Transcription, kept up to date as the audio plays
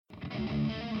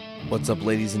What's up,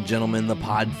 ladies and gentlemen? The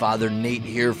Podfather Nate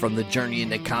here from the Journey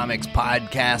into Comics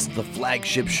podcast, the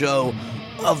flagship show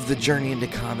of the Journey into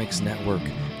Comics Network.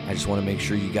 I just want to make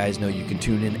sure you guys know you can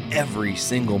tune in every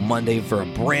single Monday for a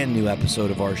brand new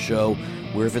episode of our show,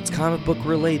 where if it's comic book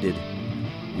related,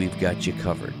 we've got you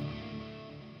covered.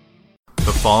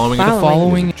 The following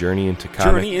is a Journey into Comics.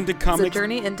 Journey into Comics. It's a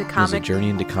Journey into Comics. It's a Journey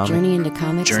into Comics. Journey into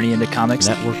Comics. Journey into Comics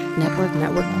Network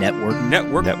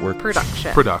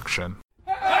Production.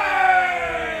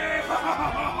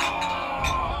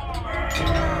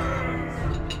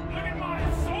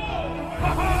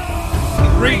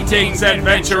 Greetings,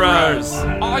 adventurers!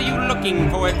 Are you looking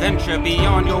for adventure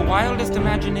beyond your wildest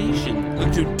imagination?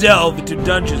 Look to delve into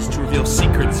dungeons to reveal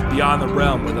secrets beyond the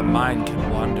realm where the mind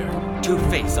can wander. To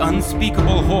face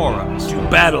unspeakable horrors? To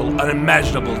battle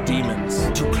unimaginable demons.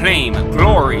 To claim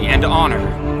glory and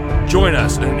honor? Join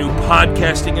us in a new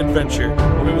podcasting adventure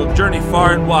where we will journey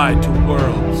far and wide to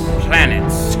worlds,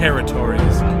 Planets.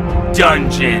 territories,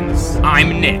 Dungeons.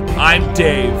 I'm Nick. I'm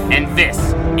Dave. And this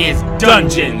is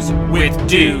Dungeons with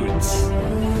Dudes.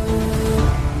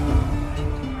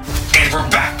 And we're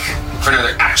back for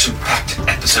another action-packed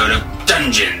episode of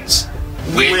Dungeons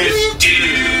with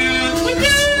Dudes.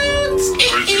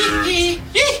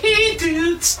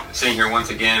 Dudes. Sitting here once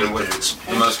again with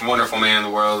the most wonderful man in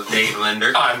the world, Dave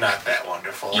Linder. I'm not that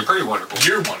wonderful. You're pretty wonderful.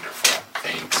 You're wonderful.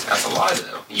 Thanks. That's a lie,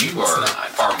 though. You are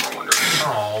far more wonderful.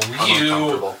 Oh, I'm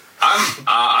uncomfortable.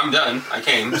 I'm done. I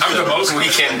came. I'm the most.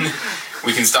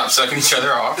 We can stop sucking each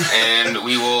other off, and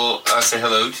we will say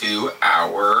hello to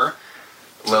our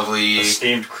lovely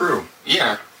esteemed crew.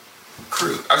 Yeah,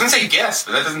 crew. I was gonna say guest,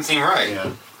 but that doesn't seem right.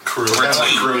 Yeah, crew. We're a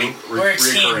team. We're a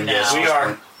team now. We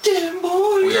are them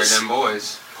boys. We are them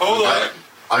boys. Hold on.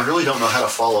 I really don't know how to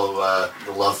follow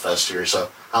the love fest here, so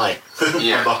hi.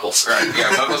 Yeah. I'm Buckles. Right.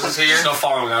 Yeah, Buckles is here. There's no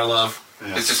following our love.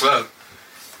 Yeah. It's just love.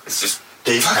 It's just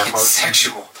Dave fucking Halfheart.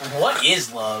 sexual. What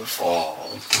is love?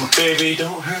 Oh. Baby,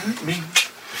 don't hurt me.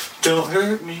 Don't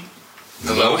hurt me.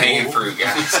 The low-hanging fruit,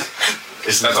 guys. Isn't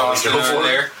That's that what we Austin go over for?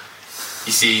 there.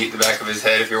 You see the back of his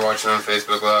head if you're watching on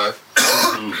Facebook Live.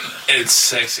 It's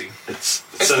sexy. It It's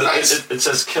says, nice. it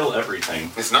says kill everything,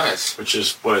 It's nice. which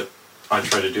is what I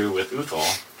try to do with Uthal.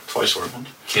 Twice orphaned.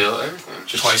 Kill everything.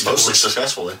 Just Twice mostly divorced.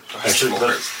 successfully. Twice Actually,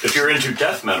 divorced. if you're into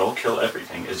death metal, Kill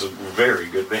Everything is a very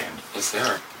good band. Yes, they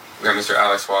are. We got Mr.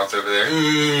 Alex Watts over there.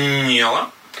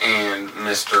 Yellow. And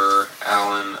Mr.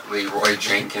 Alan Leroy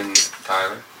Jenkins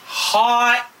Tyler.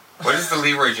 Hot. What is the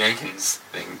Leroy Jenkins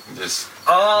thing? Just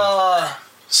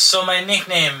So my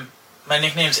nickname's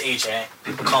AJ.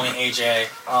 People call me AJ.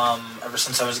 Ever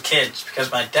since I was a kid, it's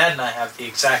because my dad and I have the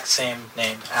exact same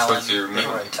name, Alan what's your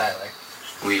middle Leroy name? Tyler.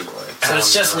 Leroy. So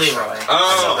it's just Leroy.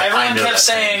 Oh, So everyone I know kept that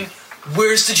saying,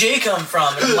 "Where's the J come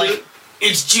from?" And I'm like,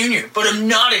 "It's Junior," but I'm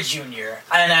not a junior,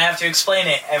 and I have to explain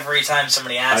it every time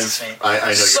somebody asks me. I know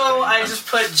you're So saying I that. just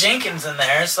put Jenkins in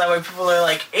there, so that way people are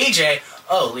like, AJ,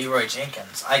 oh, Leroy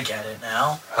Jenkins, I get it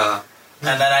now.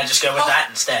 And then I just go with that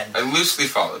instead. I loosely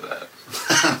followed that.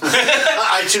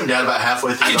 I tuned out about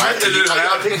halfway through. I drifted it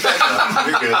out. I picked back up.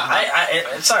 You're good.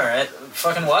 It's alright.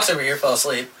 Fucking Watts over here fell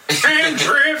asleep. And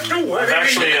drift away. I've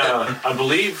actually, I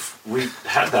believe we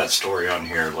had that story on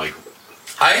here. Like,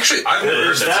 I've never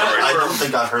heard is that that? I story. don't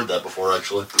think I've heard that before,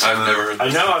 actually. I've never heard I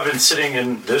know I've been sitting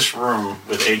in this room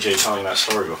with AJ telling that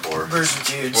story before. Bruce and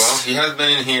Dudes. Well, he has been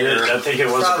in here. I think it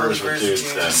was Probably Bruce with Bruce Dudes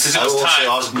with then. Dudes. Since it I was will say, time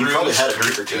Austin, you for probably Bruce. had a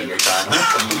drink or two in your time.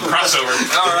 crossover.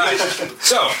 All right.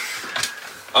 So,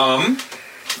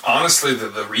 honestly, the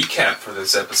recap for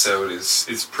this episode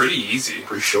is pretty easy.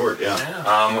 Pretty short, yeah.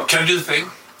 Can I do the thing?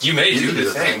 You may You do can do the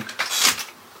the thing.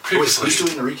 Wait, who's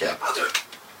doing the recap? I'll do it.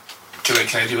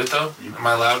 Can I do it though? Am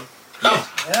I allowed? Oh,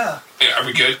 Yeah. yeah, are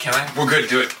we good? Can I? We're good.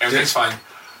 Do it. Everything's fine.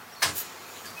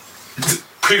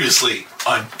 Previously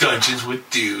on Dungeons with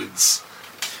Dudes.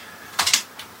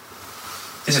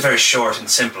 It's a very short and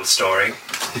simple story,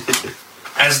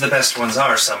 as the best ones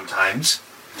are sometimes.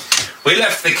 We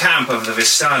left the camp of the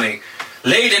Vistani,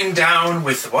 laden down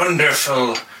with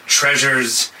wonderful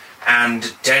treasures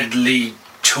and deadly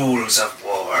tools of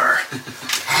war.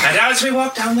 And as we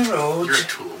walked down the road... You're a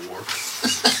tool of war.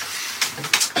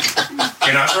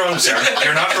 You're not wrong, sir.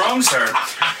 You're not wrong, sir.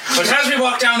 But as we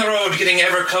walked down the road, getting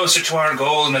ever closer to our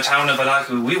goal in the town of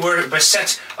Alaku, we were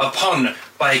beset upon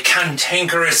by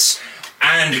cantankerous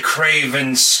and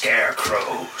craven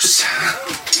scarecrows.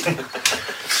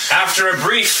 After a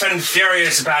brief and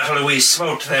furious battle, we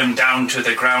smote them down to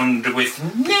the ground with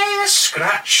no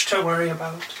scratch to worry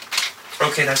about.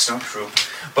 Okay, that's not true.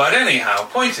 But anyhow,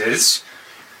 point is,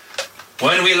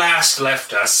 when we last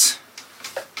left us,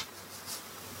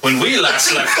 When we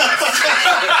last left,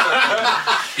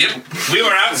 Yep. we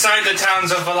were outside the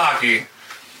towns of Vallaki.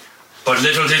 But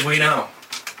little did we know,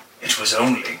 it was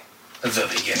only the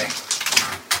beginning.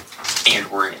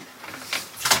 And we're in.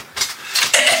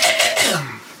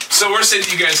 So we're saying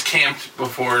you guys camped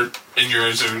before, and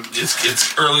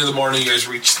it's early in the morning. You guys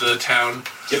reached the town.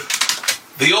 Yep.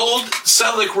 The old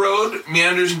Sellick Road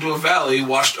meanders into a valley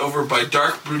washed over by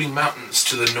dark, brooding mountains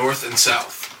to the north and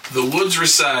south. The woods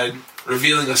reside,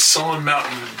 revealing a sullen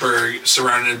mountain berg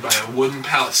surrounded by a wooden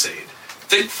palisade.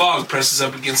 Thick fog presses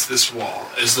up against this wall,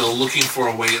 as though looking for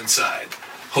a way inside,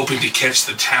 hoping to catch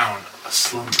the town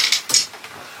aslumber.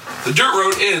 The dirt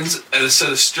road ends at a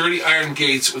set of sturdy iron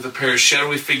gates with a pair of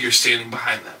shadowy figures standing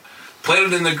behind them.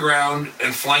 Planted in the ground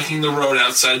and flanking the road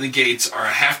outside the gates are a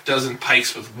half-dozen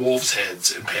pikes with wolves' heads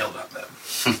impaled on them.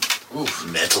 Oof,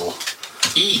 metal.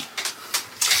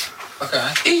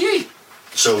 Okay.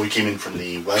 So we came in from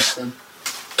the west then?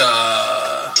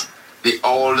 The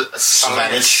old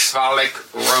Slavic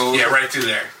road. Yeah, right through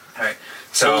there. Alright,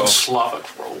 so... Old Slavic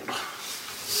road.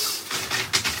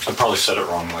 I probably said it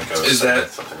wrong, like I was Is saying that-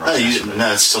 something No, wrong.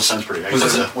 no, it still sounds pretty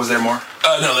accurate. Was there more?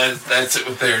 No, that's it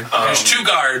with there. There's two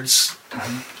guards.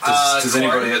 Does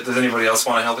anybody else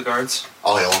want to hail the guards?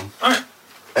 I'll hail them. Alright.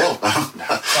 Hail?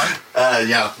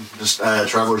 Yeah, just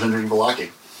travelers entering Vallaki.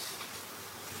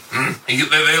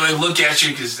 They look at you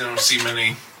because they don't see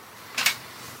many.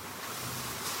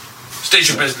 State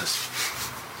your business.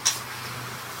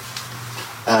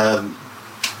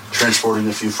 Transporting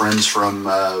a few friends from,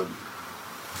 what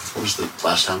was the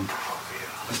last town?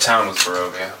 The town was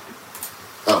Barovia.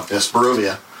 Oh, yes,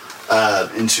 Barovia,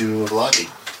 into Vallaki.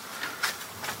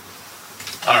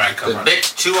 All right, come A on. bit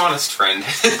too honest, friend.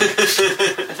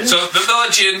 So they'll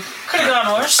let you in. Could have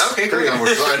gone worse. Okay, There great.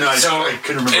 you go. No, I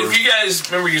couldn't remember. If you guys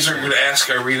remember, you were going to ask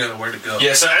Irina where to go.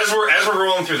 Yeah, so as we're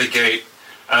rolling through the gate,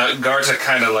 Garza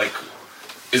kind of like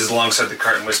is alongside the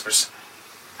cart and whispers,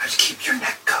 "I'd keep your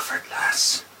neck covered,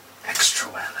 lass. Extra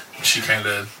well in here." She kind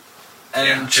of And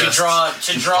Yeah, to just draw pops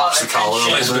the collar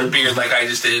attention, plays with her beard like I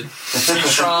just did.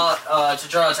 to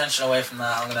draw attention away from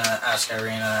that, I'm gonna ask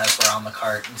Irina as we're on the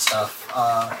cart and stuff.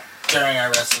 During our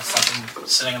rest and stuff, I'm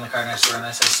sitting in the cart next to her, and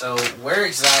I say, "So where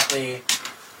exactly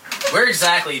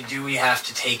do we have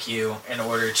to take you in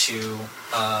order to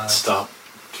Stop.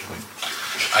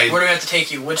 where do we have to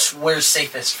take you? Where's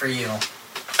safest for you?"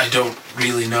 I don't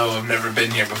really know. I've never been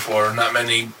here before. Not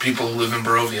many people who live in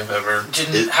Barovia have ever.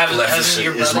 Hasn't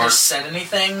your brother Mark- said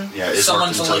anything? Yeah, is Someone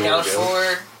Mark to gonna look tell you out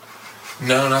where to for?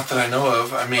 No, not that I know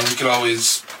of. I mean, we could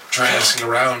always try asking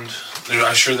around.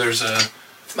 I'm sure there's a.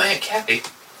 It's my Aunt Kathy.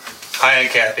 Hi,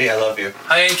 Aunt Kathy. I love you.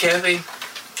 Hi, Aunt Kathy.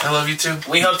 I love you too.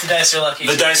 We hope the dice are lucky.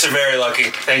 The dice are very lucky.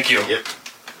 Thank you. Yep.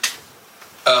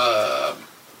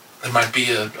 There might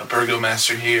be a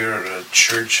burgomaster here or a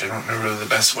church. I don't remember the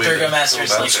best way. Burgomaster's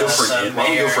to go like about Go for this. an inn. Why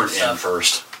don't you go for an inn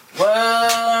first?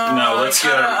 Well, No, let's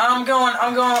get- I'm going.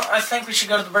 I think we should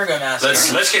go to the Burgomaster.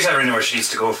 Let's get Irina where she needs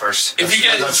to go first. If you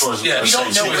guys, That's what I was- yeah, we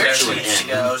don't know It's where actually she needs to in.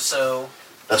 go, so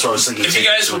That's what I was thinking. if you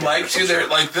guys would like to, there,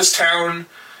 like this town,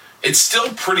 it's still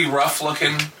pretty rough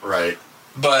looking. Right.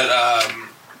 But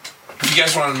if you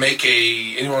guys want to make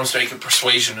anyone wants to make a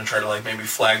persuasion and try to like maybe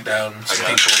flag down some got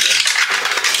it. people.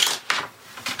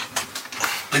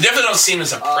 They definitely don't seem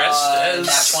as impressed as.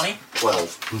 nat 20.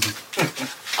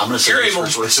 12. I'm gonna say You're it's able-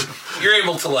 persuasive. You're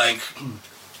able to like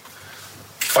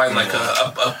find like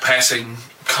a passing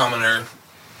commoner.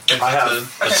 I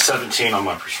have a 17 on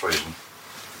my persuasion.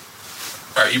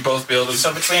 All right, you both be able to.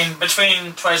 So between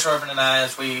Twice Robin and I,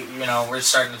 as we're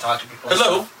starting to talk to people. and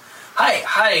Hello. stuff.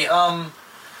 Hi.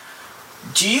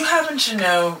 Do you happen to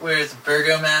know where the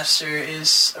Burgomaster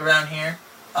is around here?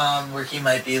 Where he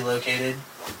might be located?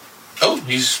 Oh,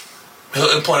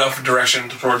 he'll point out for direction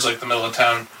towards like the middle of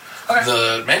town. Okay.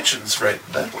 The mansion's right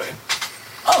that way.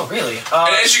 Oh, really?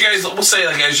 And as you guys, we'll say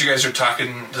like as you guys are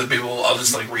talking to the people, I'll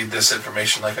just like read this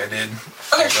information like I did.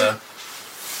 Okay, sure.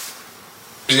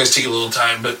 You guys take a little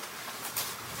time, but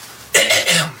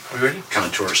are we ready? Kind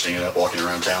of touristing it up, walking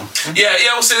around town. Yeah.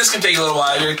 We'll say this can take a little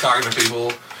while. You're talking to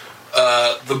people.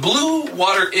 The Blue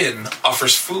Water Inn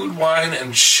offers food, wine,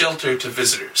 and shelter to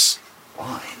visitors.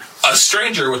 Wine. A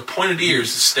stranger with pointed ears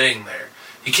is staying there.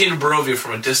 He came to Barovia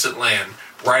from a distant land,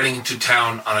 riding into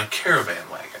town on a caravan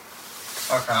wagon.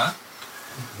 Okay.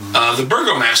 The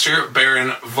burgomaster,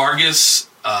 Baron Vargas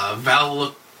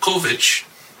Valakovich,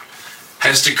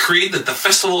 has decreed that the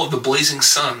Festival of the Blazing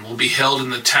Sun will be held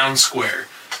in the town square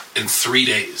in 3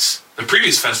 days. The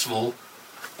previous festival,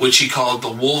 which he called the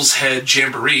Wolf's Head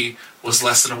Jamboree, was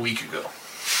less than a week ago.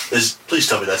 Please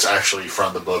tell me that's actually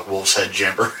from the book Wolf's Head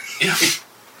Jamboree. Yeah.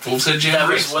 Wolf's Head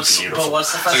Jamboree. What's the festival?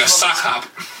 It's like a sock hop.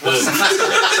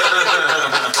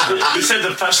 You said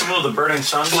the Festival of the Burning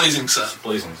Sun? Blazing Sun.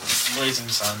 Blazing Sun. Blazing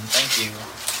Sun. Thank you.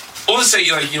 We'll just say,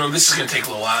 this is going to take a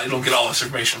little while. You don't get all this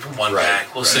information from one guy.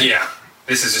 We'll say, Yeah.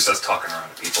 This is just us talking around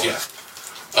to people. Yeah.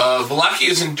 Valaki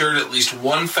has endured at least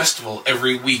one festival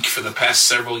every week for the past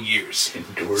several years.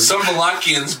 Some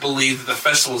Valakians believe that the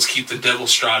festivals keep the devil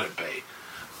Strahd at bay.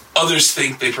 Others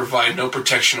think they provide no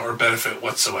protection or benefit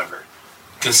whatsoever.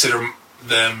 Consider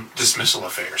them dismissal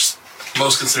affairs.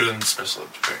 Most consider them dismissal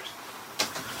affairs.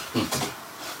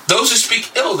 Those who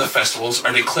speak ill of the festivals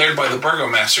are declared by the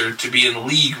burgomaster to be in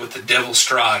league with the devil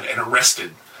Strahd and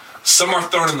arrested. Some are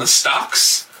thrown in the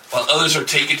stocks, while others are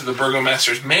taken to the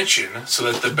burgomaster's mansion so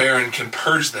that the baron can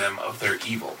purge them of their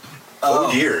evil.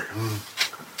 Oh dear.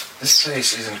 This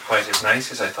place isn't quite as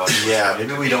nice as I thought it was. Yeah,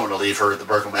 maybe we don't want to leave her at the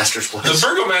burgomaster's place. The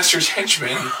burgomaster's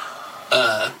henchman,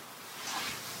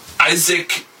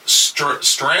 Isaac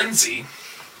Stranzi,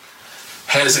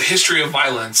 has a history of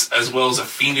violence as well as a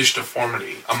fiendish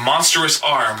deformity, a monstrous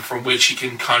arm from which he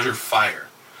can conjure fire.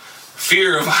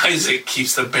 Fear of Isaac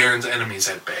keeps the Baron's enemies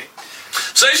at bay.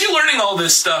 So as you're learning all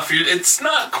this stuff, it's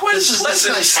not quite This is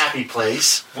pleasant. a nice, happy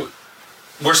place.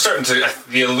 We're starting to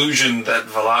the illusion that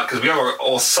Valak, because we are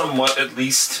all somewhat at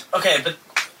least. Okay, but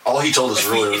All he told us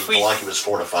If really we- was Valaki was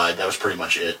fortified. That was pretty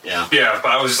much it. Yeah. Yeah, but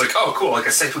I was just like, oh, cool, like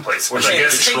a safe place. Which I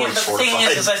guess the thing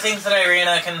is, I think that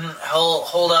Irina can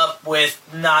hold up with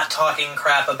not talking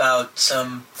crap about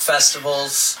some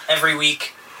festivals every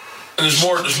week. And there's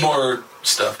more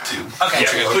stuff too. Okay.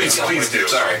 Yeah, please do.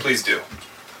 Sorry. Please do.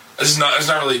 It's not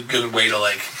really a good way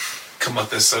to come with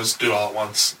this. So just do it all at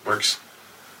once. Works.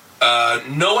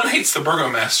 No one hates the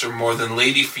burgomaster more than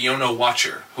Lady Fiona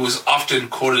Watcher, who is often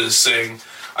quoted as saying,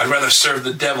 "I'd rather serve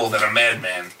the devil than a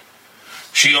madman."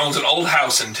 She owns an old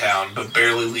house in town, but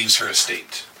barely leaves her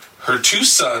estate. Her two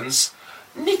sons,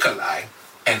 Nikolai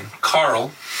and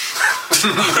Carl,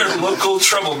 are local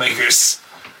troublemakers.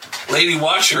 Lady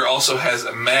Watcher also has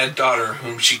a mad daughter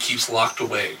whom she keeps locked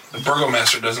away. The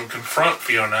burgomaster doesn't confront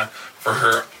Fiona for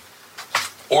her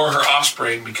or her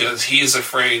offspring because he is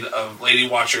afraid of Lady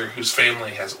Watcher, whose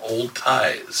family has old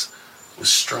ties with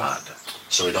Strahd.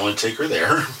 So we don't want to take her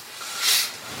there.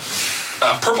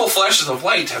 Purple flashes of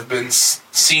light have been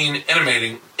seen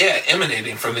emanating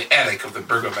from the attic of the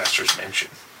burgomaster's mansion.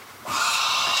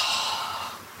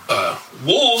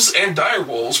 Wolves and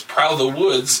direwolves prowl the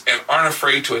woods and aren't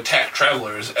afraid to attack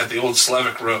travelers at the old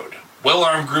Slavic road.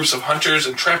 Well-armed groups of hunters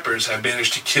and trappers have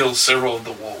managed to kill several of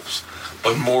the wolves,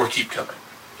 but more keep coming.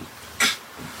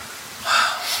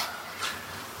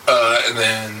 And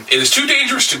then it is too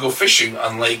dangerous to go fishing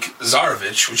on Lake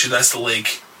Zarovich, that's the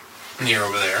lake near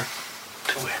over there.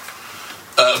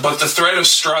 But the threat of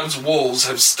Strahd's wolves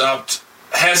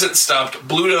hasn't stopped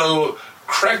Bluto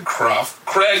Craigroff.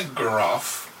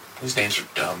 These names are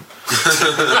dumb.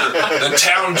 The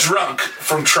town drunk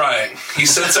from trying. He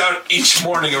sets out each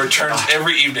morning and returns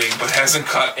every evening, but hasn't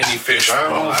caught any fish. I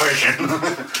like him.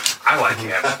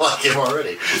 I like him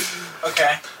already.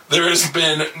 Okay. There has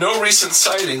been no recent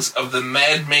sightings of the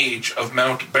Mad Mage of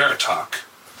Mount Baratok.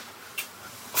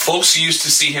 Folks used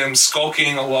to see him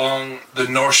skulking along the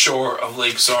north shore of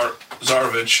Lake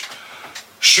Zarovich,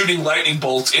 shooting lightning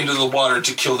bolts into the water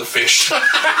to kill the fish. The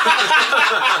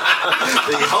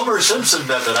Homer Simpson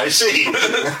method, I see.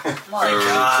 My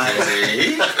God.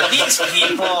 These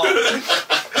people.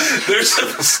 There's a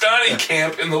Vistani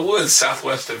camp in the woods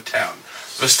southwest of town.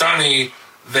 Vistani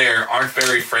there aren't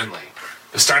very friendly.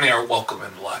 Vistani are welcome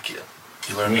in Wallachia.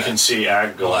 You learn We that? can see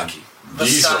Ag going, Wallachia.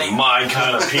 these are Vistani. my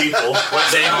kind of people.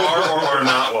 They are or are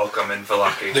not welcome in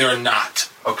Valaki. They are not.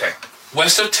 Okay.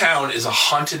 West of town is a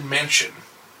haunted mansion.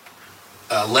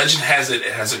 Legend has it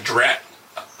has a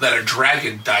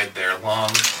dragon died there long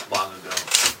ago.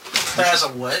 There has a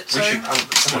what? We Sorry?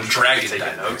 should someone Dragon take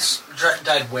died notes.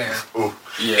 Died where? Ooh.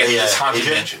 Yeah, Hey, it's haunted AJ?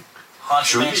 mansion. Haunted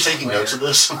Should we be mansion taking where? notes of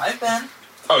this? I've been.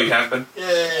 Oh, you have been?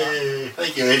 Yay.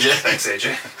 Thank you, AJ. Thanks,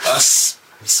 AJ.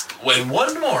 When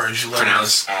one more as you learn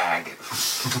this. Ag.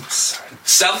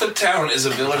 South of town is a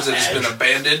village that has been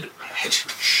abandoned.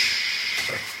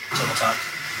 Table talk.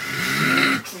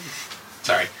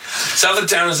 Sorry. South of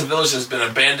town is a village that has been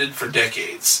abandoned for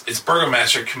decades. Its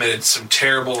burgomaster committed some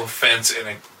terrible offense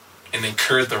and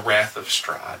incurred the wrath of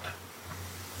Strahd.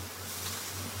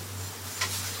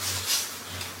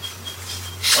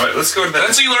 All right, let's go to that.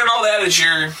 That's how you learn all that as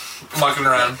you're walking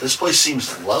around. This place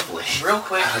seems lovely. Real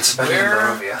quick, It's better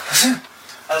than Barovia.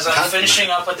 as I'm finishing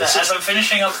up with the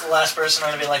last person,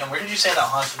 I'm gonna be like, where did you say that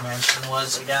haunted mansion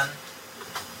was again?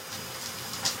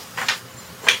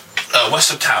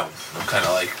 west of town. I'm kind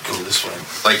of like go this way.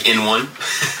 Like in one?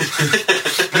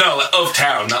 No, like of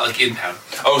town, not like in town.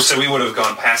 Oh, so we would have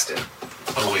gone past it.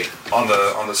 Oh wait, on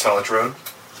the Svalich Road.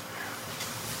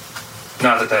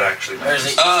 Not that actually matters.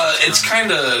 It's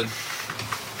kind of.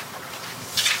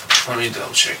 Let me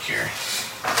double check here.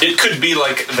 It could be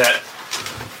like that.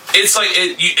 It's like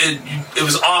it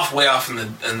was way off in the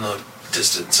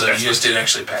distance, so you just didn't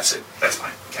actually pass it. That's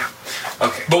fine. Yeah.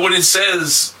 Okay. But when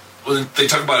they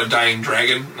talk about a dying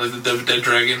dragon, like the dead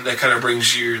dragon, that kind of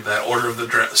brings you that Order of the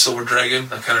Silver Dragon.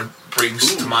 That kind of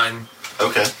brings to mind.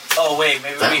 Okay. Oh wait,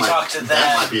 maybe we talked to that.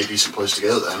 That might be a decent place to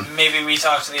go then. Maybe we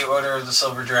talked to the Order of the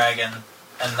Silver Dragon,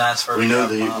 and that's where we knew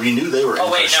they were.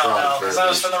 Oh wait, no, because I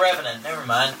was from the Revenant. Never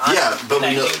mind. But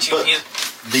we know. But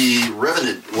the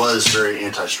Revenant was very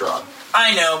anti-Strahd.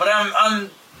 I know, but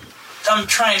I'm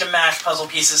trying to match puzzle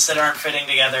pieces that aren't fitting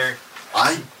together.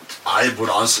 I would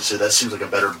honestly say that seems like a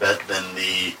better bet than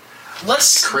the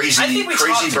crazy I think we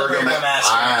talked to the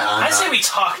Burgomaster. I say we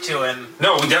talk to him.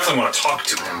 No, we definitely want to talk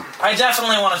to him. I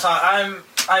definitely want to talk.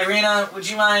 Irina, would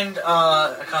you mind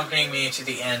accompanying me to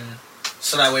the inn,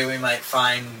 so that way we might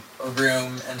find a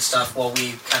room and stuff while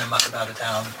we kind of muck about a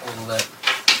town a little bit.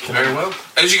 Very well.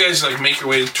 As you guys make your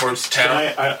way towards the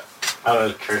town, Can I out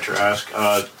of character ask?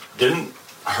 Didn't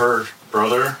her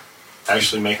brother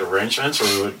actually make arrangements,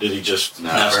 or did he just take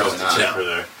her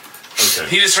there? Okay.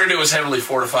 He just heard it was heavily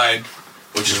fortified,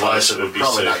 which is why I said we're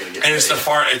probably not going to get. And it's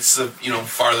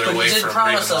farther but away he did from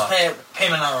promise Ravenloft. us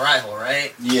payment on arrival,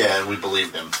 right? Yeah, and we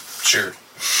believed him. Sure.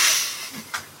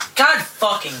 God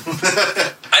fucking.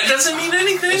 That doesn't mean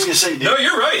anything. I was gonna say, no,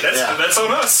 you're right. That's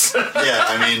on us. Yeah,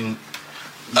 I mean,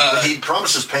 he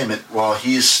promises payment while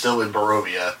he's still in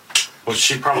Barovia. Well,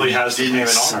 she probably has the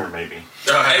payment on her, maybe.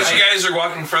 As you guys are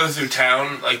walking further through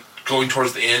town, like going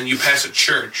towards the inn, you pass a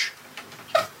church.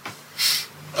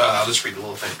 I'll just read the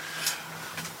little thing.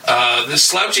 This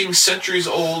slouching,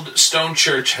 centuries-old stone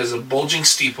church has a bulging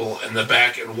steeple in the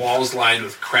back and walls lined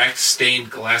with cracked,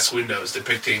 stained glass windows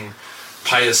depicting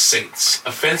pious saints.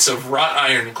 A fence of wrought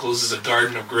iron encloses a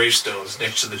garden of gravestones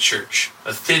next to the church.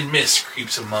 A thin mist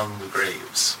creeps among the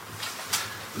graves.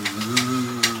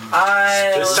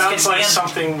 This sounds like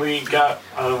something we got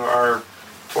out of our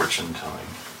fortune telling.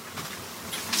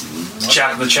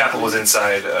 The chapel was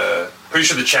inside. Pretty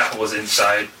sure the chapel was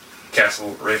inside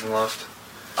Castle Ravenloft.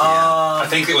 I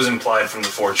think it was implied from the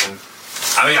fortune.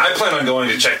 I mean, I plan on going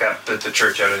to check out the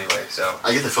church out anyway. So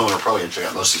I get the feeling we're probably going to check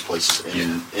out most of these places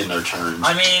in their turns.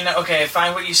 I mean, okay,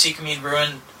 find what you seek amid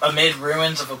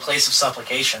ruins of a place of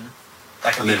supplication.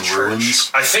 That could be a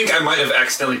church. I think I might have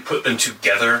accidentally put them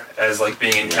together as like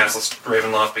being in Castle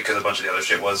Ravenloft because a bunch of the other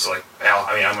shit was like.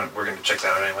 We're going to check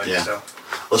that out anyway. Yeah. So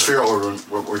let's figure out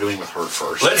what we're doing with her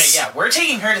first. We're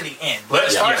taking her to the inn.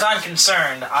 As far as I'm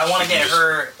concerned, I want to get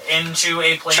her into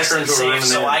a place that's safe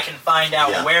so I can find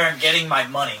out where I'm getting my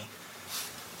money.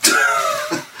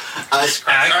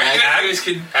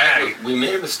 We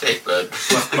made a mistake, bud.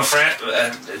 My friend.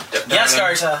 Yes,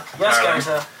 Garta. Yes,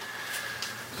 Garta.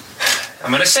 I'm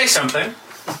going to say something.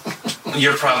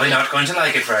 You're probably not going to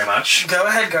like it very much. Go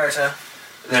ahead, Garta.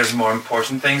 There's more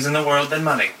important things in the world than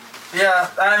money. Yeah,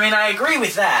 I mean, I agree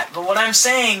with that. But what I'm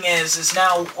saying is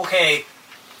now, okay,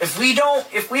 if we don't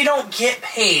get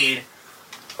paid,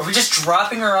 are we just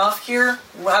dropping her off here?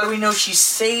 How do we know she's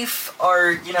safe?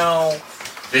 Or,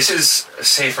 This is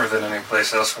safer than any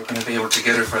place else we're going to be able to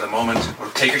get her for the moment. We'll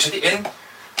take her to the inn.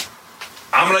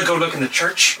 I'm going to go look in the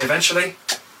church eventually.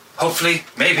 Hopefully,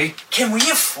 maybe. Can we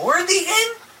afford the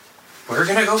inn? We're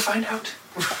going to go find out.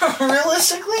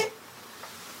 Realistically?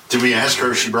 Did we ask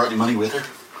her if she brought any money with her?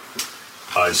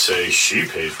 I'd say she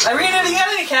paid for it. Irina, do you got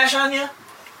any cash on you?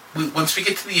 Once we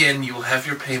get to the inn, you will have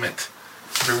your payment.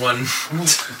 Everyone.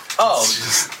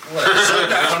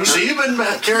 Whatever. So you've been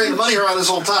carrying the money around this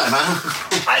whole time, huh?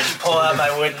 I just pull out my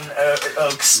wooden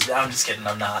oaks. I'm just kidding.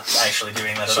 I'm not actually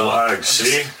doing that at all.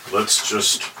 Let's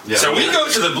just. Yeah, so we go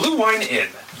to the Blue Wine Inn.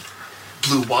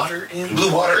 Blue Water Inn?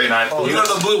 Blue Water Inn, I believe. You know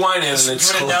the Blue Wine Inn, and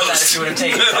it's You would have known that if you would have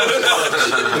taken it. We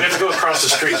have to go across the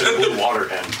street to the Blue Water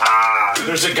Inn.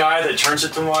 There's a guy that turns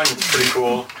it to wine. It's pretty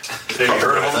cool. Have you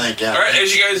heard of him? Alright,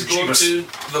 as you guys go to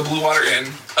the Blue Water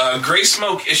Inn, gray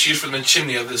smoke issues from the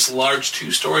chimney of this large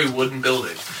 2-story wooden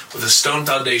building with a stone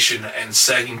foundation and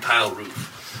sagging tile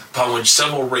roof, upon which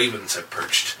several ravens have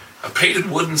perched. A painted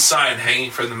wooden sign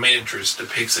hanging from the main entrance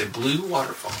depicts a blue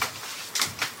waterfall.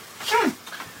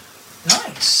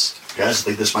 Nice. Guys, I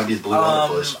think this might be the Blue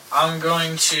Water place. I'm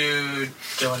going to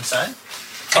go inside.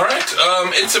 Alright,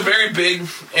 it's a very big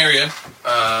area.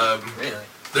 Really?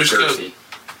 There's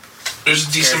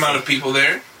a decent amount of people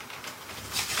there.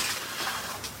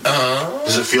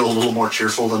 Does it feel a little more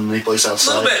cheerful than any place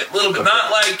outside? A little bit.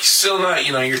 Okay. Still not,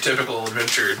 your typical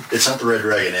adventure. It's not the Red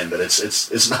Dragon Inn, but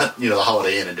it's not, the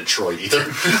Holiday Inn in Detroit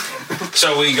either.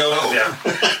 So we go,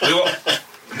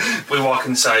 we walk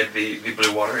inside the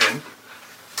Blue Water Inn.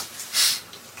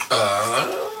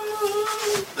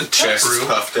 The Chest room.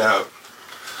 puffed out.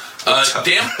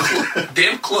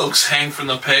 Damp cloaks hang from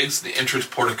the pegs in the entrance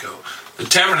portico. The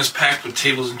tavern is packed with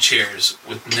tables and chairs,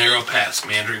 with narrow paths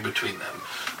meandering between them.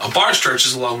 A bar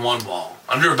stretches along one wall,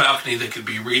 under a balcony that could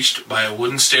be reached by a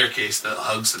wooden staircase that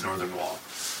hugs the northern wall.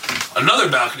 Another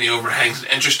balcony overhangs an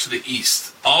entrance to the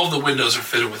east. All of the windows are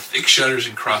fitted with thick shutters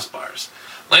and crossbars.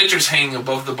 Lanterns hanging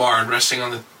above the bar and resting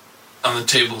on the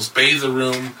tables bathe the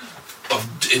room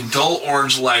in dull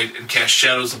orange light and cast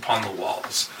shadows upon the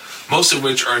walls, most of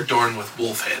which are adorned with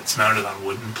wolf heads mounted on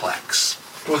wooden plaques.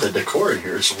 Boy, the decor in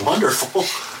here is wonderful.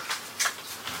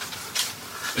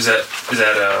 Is that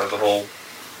the whole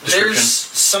description? There's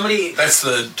somebody. That's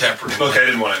the tap room. Okay, I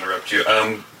didn't want to interrupt you.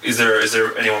 Is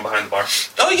there anyone behind the bar?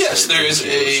 Oh yes, there is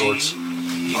a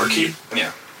barkeep.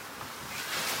 Yeah.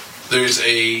 There's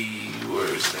a.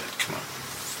 Where is that? Come on.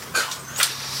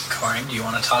 Corin, do you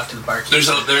want to talk to the barkeep?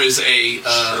 There is a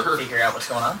figure out what's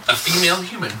going on. A female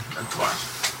human at the bar.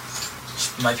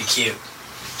 Might be cute.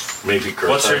 Maybe girl.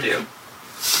 What's her deal?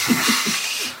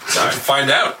 Sorry.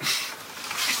 Find out.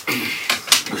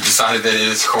 We decided that it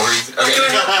is Corey. Okay.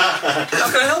 How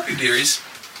can I help you, dearies?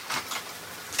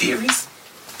 Dearies?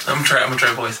 I'm gonna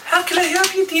try voice. How can I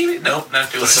help you, dearies? Nope,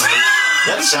 not doing it.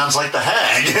 That sounds like the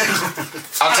hag.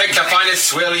 I'll take the finest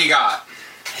swill you got.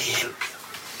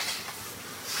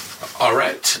 All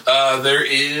right. There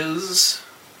is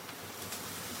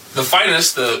the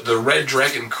finest. The Red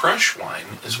Dragon Crush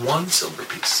wine is 1 silver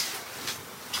piece.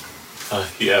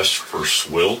 He asked for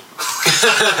swill.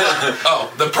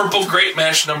 Oh, the Purple Great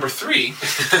Mash number 3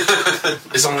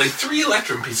 is only 3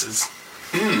 electrum pieces.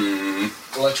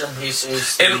 Electrum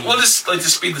pieces. And we'll just like to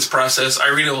speed this process.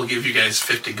 Irina will give you guys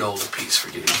 50 gold apiece for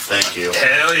getting. Thank you.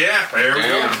 Hell yeah! There we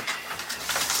go.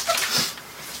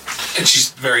 And she's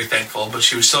very thankful, but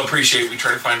she would still appreciate we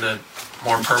try to find a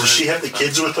more permanent. Does she have the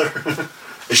kids with her?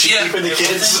 Is she keeping the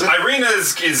kids? Irina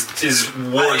is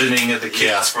wardening at the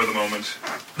kids for the moment.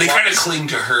 They kind of cling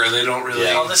to her. They don't really.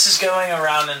 While this is going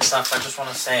around and stuff, I just want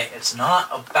to say it's not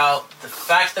about the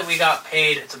fact that we got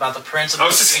paid. It's about the principle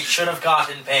that we should have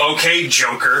gotten paid. Okay,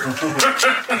 Joker. It's not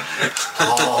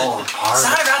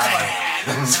about the money.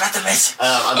 It's about the message.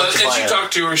 As you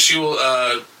talk to her, she will.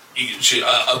 A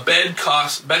bed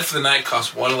for the night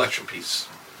costs 1 electrum piece.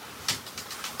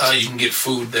 You can get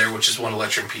food there, which is 1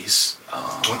 electrum piece.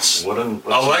 What's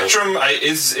electrum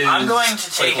is I'm going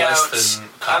to take like out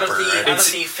copper, out of the right?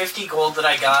 50 gold that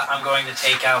I got. I'm going to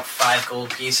take out 5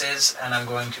 gold pieces, and I'm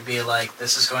going to be like,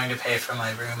 this is going to pay for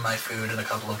my room, my food, and a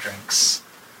couple of drinks.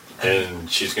 And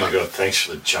she's gonna go, thanks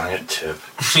for the giant tip.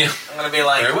 Yeah. I'm gonna be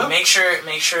like, Very well. make sure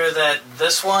that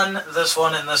this one, and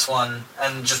this one,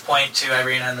 and just point to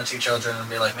Irina and the 2 children and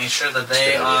be like, make sure that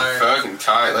they are fucking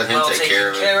tight. Let him well take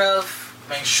taken care of it.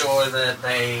 Make sure that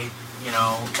they, they I'm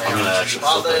gonna are actually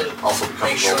bothered. flip it. I'll flip a couple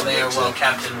Make sure gold they are into well it.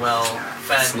 kept and well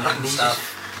fed and stuff.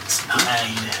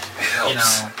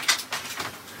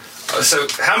 And So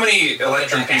how many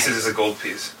electrum pieces is a gold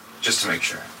piece? Just to make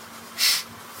sure.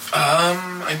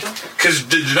 I don't. Because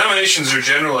the denominations are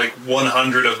generally like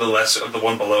 100 of the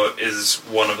one below it is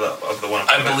one of the one above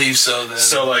I believe so. Then.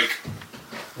 So like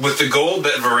with the gold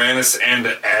that Varanus and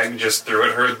Ag just threw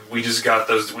at her, we just got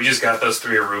those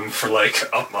 3 a room for like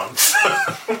a month.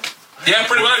 Yeah,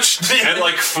 pretty much. And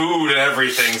like food and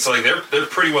everything. So like they're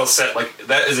pretty well set. Like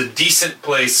that is a decent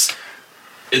place,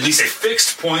 at least a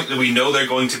fixed point that we know they're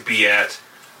going to be at,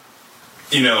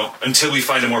 until we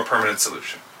find a more permanent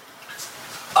solution.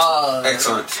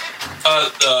 Excellent.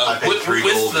 I paid 3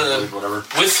 gold, whatever.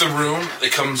 With the room,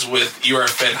 it comes with you are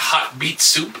fed hot beet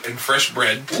soup and fresh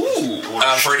bread. Ooh.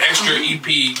 For an extra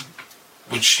EP,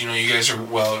 which you guys are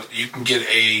you can get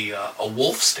a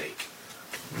wolf steak.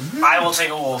 I will take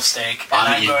a wolf steak.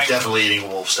 I'm definitely eating a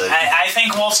wolf steak. I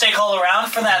think wolf steak all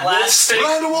around for that last steak.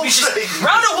 Round of wolf steak.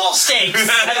 Round of wolf steaks,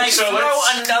 and I So throw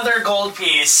another gold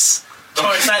piece.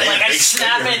 Towards that, like I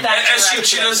snap it that As she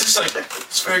direction. does, it's like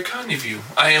it's very kind of you.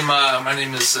 I am. My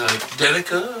name is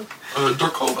Dedika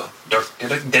Dorkova.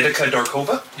 Dedika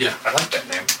Dorkova? Yeah, I like that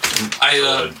name.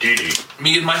 Didi.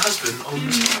 Me and my husband own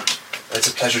this bar. It's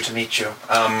a pleasure to meet you.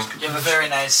 You have a very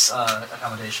nice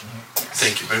accommodation here.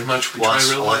 Thank you very much. We One try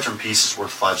real hard. electrum piece is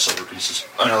worth 5 silver pieces.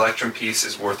 An electrum piece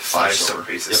is worth 5 silver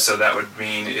pieces, Yep. so that would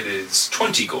mean it is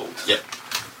 20 gold. Yep.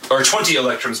 Or 20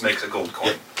 electrums makes a gold coin.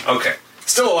 Yep. Okay.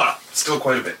 Still a lot. Still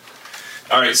quite a bit.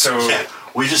 Alright, so... Yeah.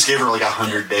 We just gave her like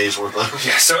 100 days worth of.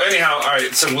 Yeah. So anyhow, all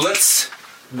right. So let's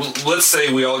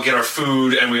say we all get our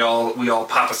food and we all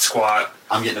pop a squat.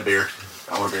 I'm getting a beer.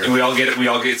 I want a beer. And we all get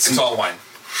some. It's all wine.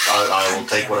 I will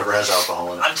take whatever has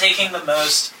alcohol in it. I'm taking the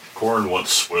most. Corn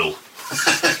wants swill.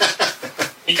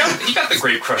 You got the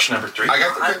Grape Crush number 3. I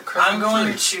got the Grape Crush. I'm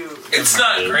going to. It's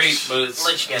not great, but it's.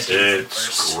 Let you guys do it It's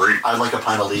first. great. I'd like a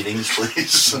pint of leadings,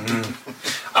 please.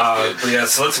 But yeah,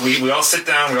 so we all sit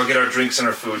down. We all get our drinks and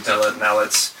our food. Now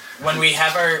let's. When we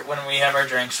have our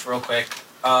drinks, real quick.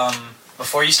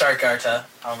 Before you start, Garta,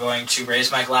 I'm going to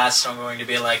raise my glass. And I'm going to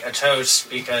be like a toast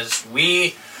because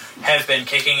we have been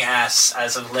kicking ass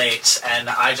as of late, and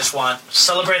I just want to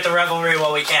celebrate the revelry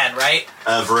while we can, right?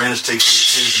 Varanus takes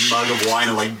his mug of wine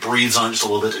and like breathes on it just a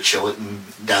little bit to chill it and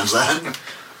downs that.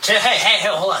 Hey,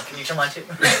 hold on. Can you turn mine too?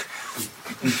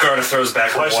 Garta throws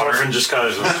back Twice water. Orphan just kind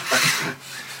of.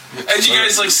 As you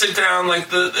guys like sit down, like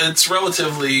it's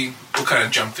relatively. We'll kind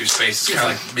of jump through space. It's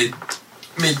kind of like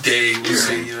midday. We'll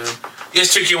say, you know. You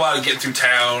guys took you a while to get through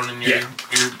town, and you're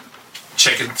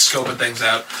checking, scoping things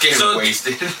out. Getting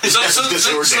wasted. So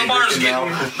the bar's getting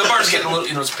a little.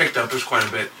 You know, it's picked up. There's quite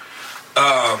a bit.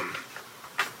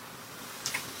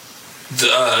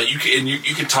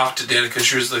 You can talk to Danica because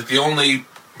she's like the only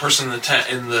person in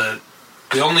the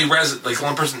the only resident, like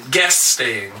one person guest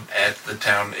staying at the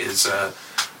town is a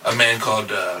man called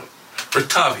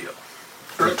Rictavio.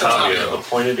 Rictavio, the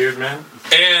pointed-eared man.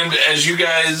 And as you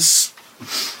guys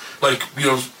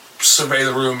survey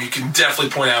the room, you can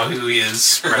definitely point out who he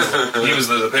is. He was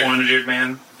the pointed-eared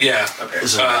man. Yeah. Okay.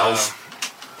 Is it an elf?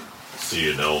 Do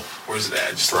you know? Where's it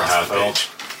at? Just for half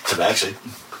elf. Actually.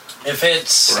 If it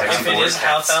is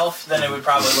half elf, then it would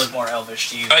probably look more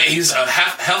elvish to you. He's a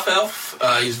half elf.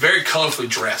 He's very colorfully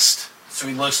dressed. So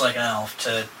he looks like an elf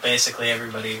to basically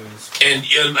everybody who's. And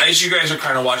as you guys are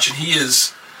kind of watching,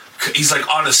 he's like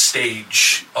on a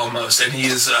stage almost, and he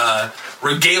is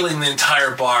regaling the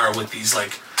entire bar with these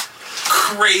like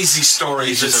crazy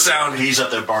stories that sound. He's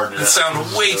up there barding. That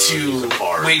sound way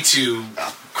too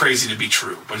crazy to be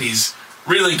true, but he's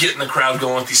really getting the crowd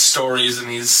going with these stories, and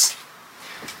he's.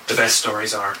 The best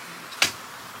stories are.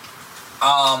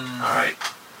 All right.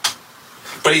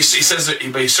 But he says that,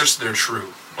 but he starts that they're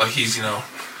true. Like he's,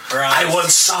 I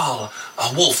once saw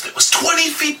a wolf that was 20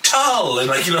 feet tall, and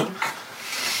Varanus.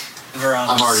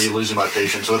 I'm already losing my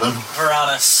patience with him.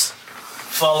 Varanus,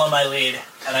 follow my lead,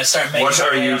 and I start making. What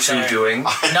are you two doing?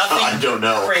 Nothing. I don't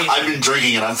know. Crazy. I've been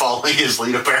drinking and I'm following his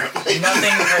lead apparently.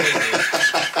 Nothing crazy.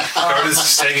 Garta's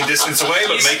staying a distance away,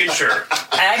 but making sure.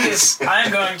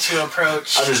 I'm going to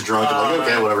approach. I'm just drunk. I'm like,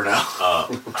 okay, whatever now.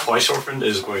 Twice Orphan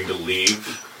is going to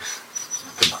leave.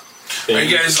 Are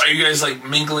you guys like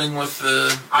mingling with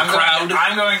the crowd?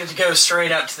 I'm going to go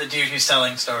straight up to the dude who's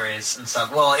telling stories and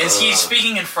stuff. Well, is he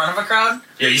speaking in front of a crowd?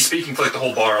 Yeah, he's speaking for like the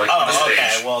whole bar, like the stage.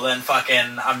 Okay. Well, then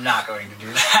I'm not going to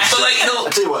do that. But I'll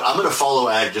tell you what, I'm going to follow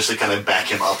Ag just to kind of back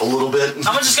him up a little bit. I'm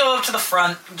going to just go up to the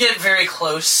front, get very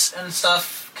close and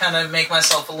stuff, kind of make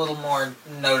myself a little more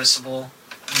noticeable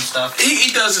and stuff.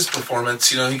 He does his performance,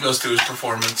 he goes through his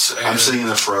performance. I'm sitting in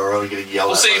the front row and getting yelled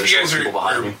we'll at. We'll say if you guys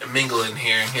are mingling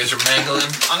here. You guys are mangling.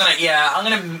 I'm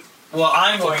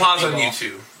going to pause on you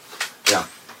two. Yeah.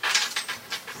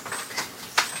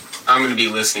 I'm going to be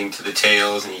listening to the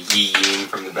tales and yee-yeeing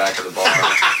from the back of the bar.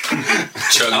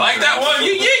 I like that one.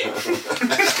 Yee-yee.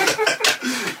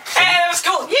 Hey, that was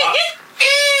cool.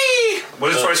 Yee-yee.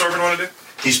 What does Twice Orphan want to do?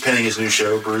 He's pinning his new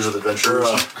show, Brews of Adventurers.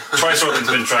 Twice Orphan's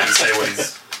been trying to say what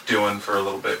he's doing for a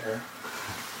little bit here.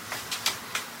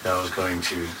 I was going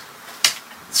to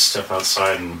step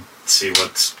outside and see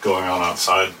what's going on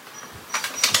outside.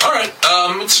 All right.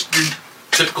 It's your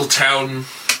typical town.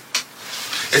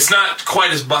 It's not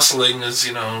quite as bustling as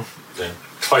The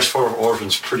Twice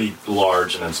Orphan's pretty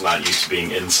large, and it's not used to being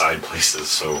inside places,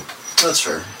 so that's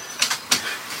fair.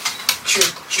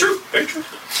 True. Very true.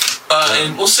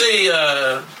 And we'll say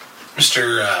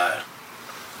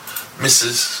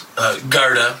Mrs.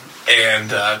 Garda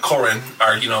and Corin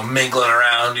are, mingling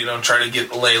around, trying to get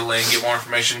the lay of the land, get more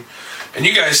information. And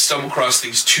you guys stumble across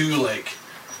these two,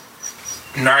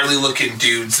 gnarly looking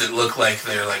dudes that look like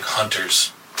they're,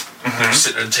 hunters. Mm-hmm. They're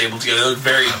sitting at a table together. They look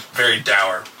very, very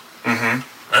dour. Mm-hmm.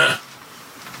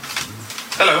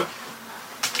 Hello.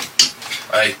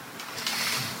 Hi.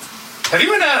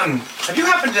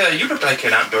 You look like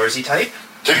an outdoorsy type.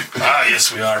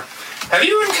 Yes, we are. Have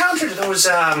you encountered those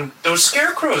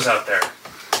scarecrows out there?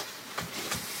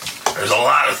 There's a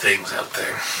lot of things out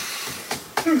there.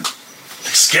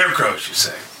 Scarecrows, you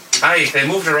say? Aye, they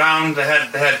moved around. They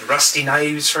had rusty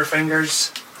knives for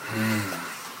fingers.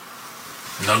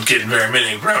 Not getting very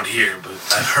many around here, but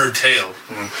I've heard tale.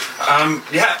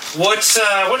 Yeah. What's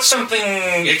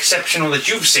something exceptional that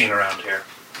you've seen around here?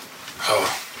 Oh,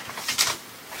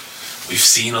 we've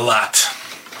seen a lot.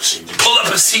 Pull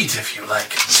up a seat if you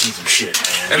like. Seen some shit,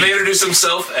 man. And they introduce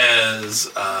themselves as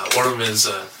one of them is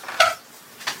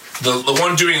the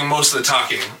one doing most of the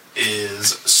talking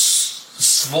is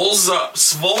Svoldar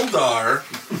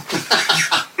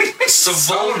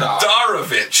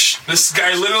Svoldarovich. This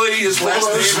guy literally, his last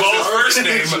name is his first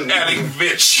name, adding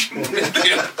Vich.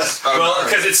 Well,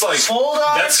 because it's like,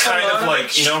 that's kind of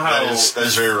like, you know how that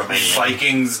is very Romanian.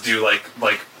 Vikings do like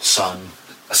Son.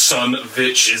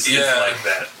 Vich is like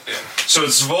that. Yeah. So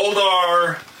it's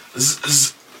Svoldar. It's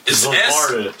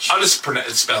S. I'll just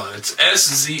spell it. It's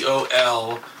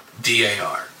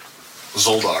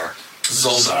Szoldar.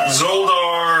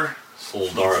 Zoldar.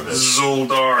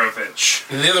 Zoldarovich.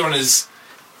 And the other one is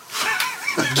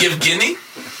Yevgeny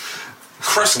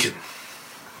Kruskin.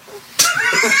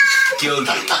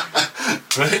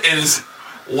 It is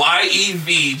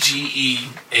Yevgeni.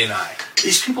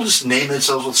 These people just name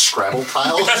themselves with Scrabble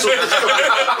tiles. That's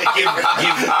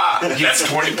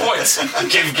 20 points.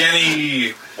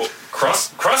 Yevgeny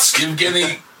Kruskin.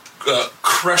 Yevgeny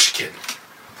Krushkin.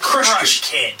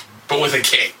 Krushkin. But with a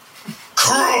K.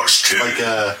 Krushkin.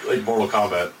 Like Mortal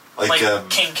Kombat. Like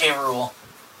King K. Rool.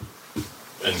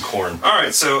 And Korn. All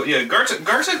right, so yeah, Garta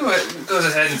goes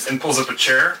ahead and pulls up a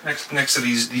chair next to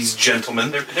these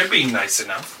gentlemen. They're being nice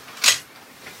enough.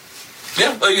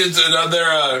 Yeah, like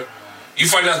they're you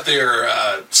find out they're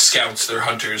scouts, they're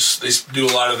hunters. They do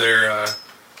a lot of their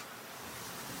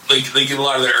they get a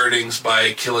lot of their earnings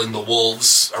by killing the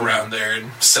wolves around there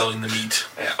and selling the meat.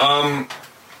 Yeah.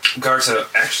 Garta,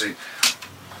 actually,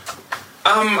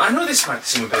 I know this might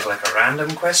seem a bit like a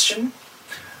random question.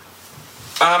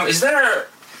 Is there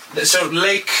so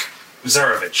Lake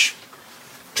Zarovich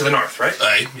to the north, right?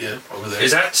 Yeah, over there.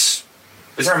 Is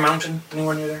there a mountain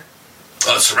anywhere near there?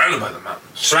 It's surrounded by the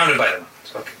mountains. Surrounded by the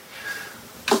mountains. Okay.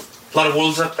 A lot of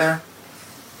wolves up there.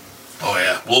 Oh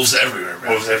yeah, wolves everywhere.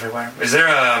 Right? Wolves everywhere. Is there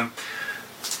a?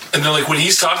 And then like when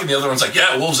he's talking, the other one's like,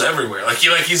 "Yeah, wolves everywhere."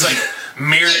 He's like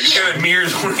kind of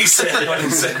mirrors what he said.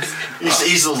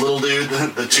 He's the little dude,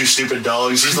 the two stupid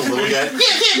dogs. He's the little guy.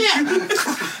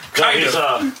 Kind of.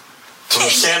 From the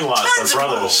Sandlot, the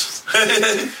brothers.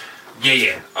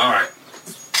 Yeah. All right.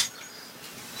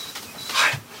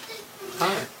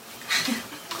 Hi.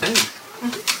 Hey.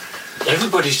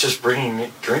 Everybody's just bringing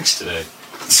me drinks today.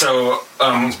 So,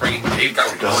 they've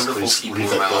got wonderful Please people leave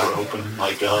that door around. open.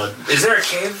 My God. Is there a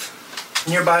cave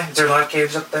nearby? Is there a lot of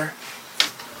caves up there?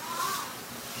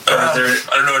 I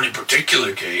don't know any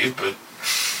particular cave, but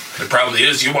there probably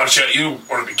is. You watch out. You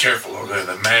want to be careful over there.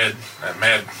 That mad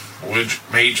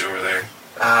mage over there.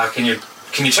 Can you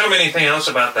tell me anything else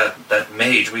about that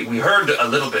mage? We heard a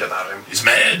little bit about him. He's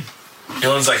mad.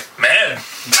 Dylan's like, mad.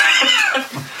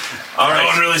 All right. No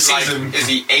one really sees him. Is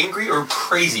he angry or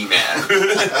crazy mad?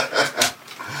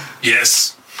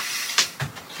 Yes.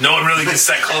 No one really gets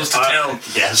that close to tell.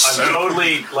 Yes. I'm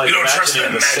totally we don't trust imagining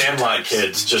them the magic Sandlot types.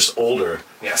 kids, just older.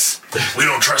 Yes. We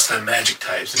don't trust them magic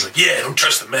types. He's like, yeah, don't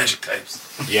trust the magic types.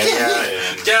 Yeah,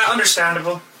 and Yeah,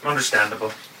 understandable.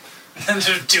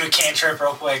 Do a cantrip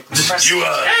real quick. You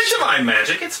divine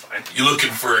magic, it's fine. You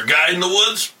looking for a guy in the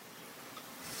woods?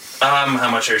 How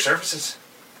much are your services?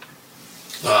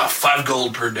 5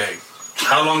 gold per day.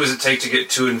 How long does it take to get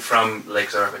to and from Lake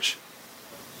Zarovich?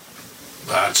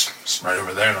 It's right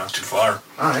over there, not too far.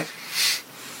 All right.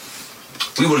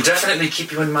 We will definitely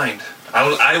keep you in mind.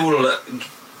 I will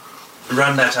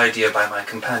run that idea by my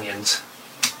companions.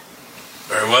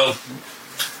 Very well.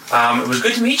 It was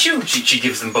good to meet you. She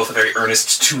gives them both a very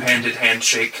earnest two-handed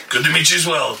handshake. Good to meet you as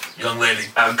well, young lady.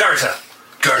 Garta.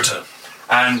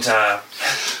 And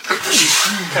she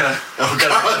kind of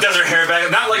does her hair back,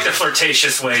 not like the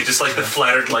flirtatious way, just like the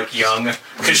flattered, like young,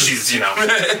 because she's,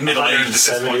 middle-aged at this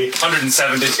point.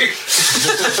 170.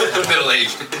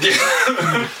 Middle-aged.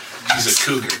 She's a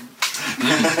cougar.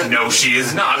 No, she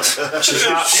is not. she's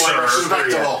not quite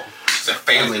respectable. She's a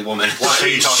family woman.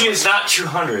 She is not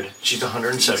 200. She's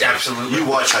 170. Absolutely. You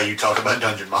watch how you talk about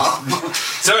Dungeon Mob.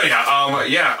 So anyhow,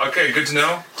 okay, good to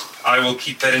know. I will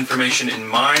keep that information in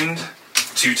mind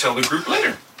to tell the group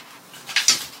later.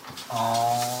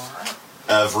 Alright.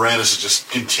 Varanus is just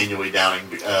continually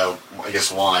downing,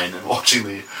 wine and watching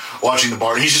the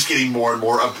bar. He's just getting more and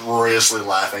more uproariously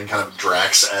laughing, kind of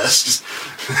Drax-esque.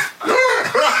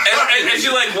 and as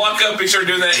you walk up and start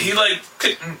doing that, he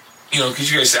couldn't,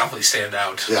 because you guys definitely stand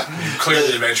out. Yeah.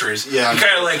 Clearly adventurers. Yeah. He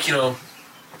kind of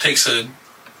takes an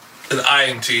eye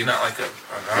into you, not like an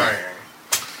eye.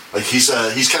 Like he's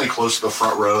kind of close to the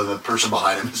front row, and the person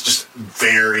behind him is just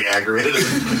very aggravated, and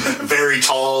very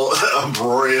tall,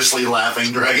 uproariously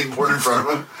laughing dragonborn in front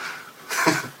of him.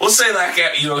 We'll say that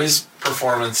guy, his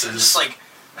performance is Just like,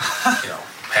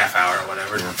 half hour or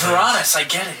whatever. Veronis, I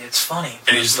get it. It's funny.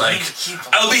 And he's like,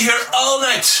 I'll be here all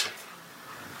night.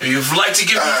 If you'd like to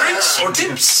give me drinks or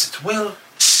tips, well,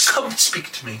 come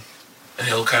speak to me. And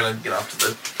he'll kind of get off to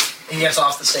the... He gets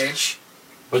off the stage?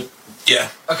 Yeah.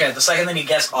 Okay, the second that he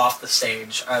gets off the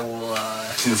stage, I will,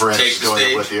 take the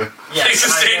stage with you. Yes,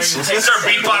 take the stage. Start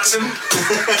beatboxing.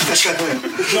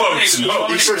 Whoa, he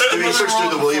starts doing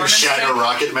the William Shatner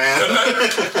Rocket Man.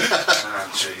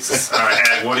 Oh, Jesus. All right,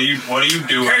 Ed, what are you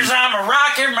doing? Because I'm a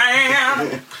rocket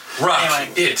man.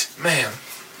 Man.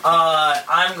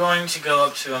 I'm going to go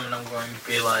up to him and I'm going to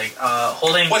be like,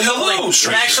 holding... What, hello,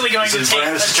 I'm actually going to take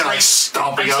a drink.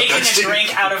 I'm taking a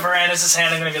drink out of Varanus'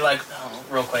 hand. I'm going to be like,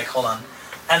 real quick, hold on.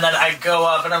 And then I go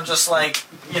up and I'm just like,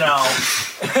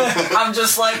 I'm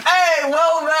just like, hey,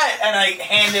 well met. And I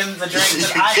hand him the drink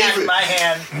that I have in my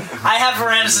hand. I have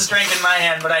Varanus' drink in my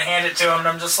hand, but I hand it to him and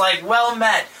I'm just like, well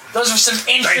met. Those are some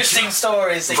interesting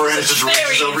stories. Varanus just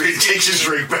reaches over and takes his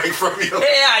drink back from you.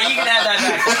 Yeah, you can have that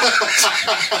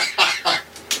back.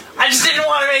 I just didn't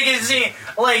want to make it seem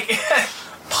like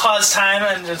pause time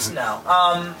and just no.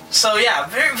 So yeah,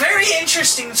 very very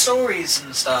interesting stories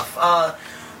and stuff.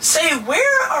 Say,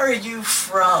 where are you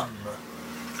from?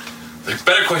 The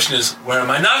better question is, where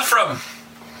am I not from?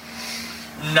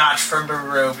 Not from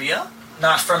Barovia.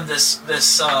 Not from this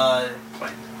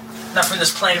not from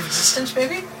this plane of existence,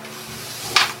 maybe.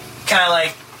 Kind of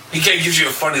like he kind of gives you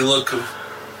a funny look of.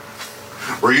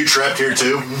 Were you trapped here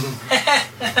too?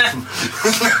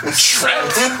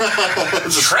 Trapped?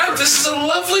 Trapped? This is a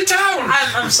lovely town.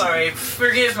 I'm sorry.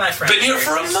 Forgive my French. Been here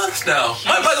for a month now.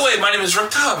 By the way, my name is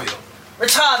Rotavio.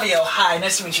 Rotavio, hi.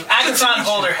 Nice to meet you. Agathon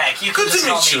Holderheck. You can just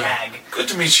call me Hag. Good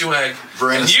to meet you, Hag.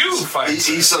 Brandon, and you, fine.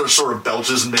 He sort of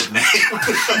belches mid-name.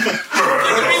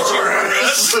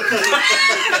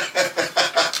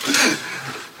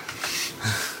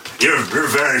 You're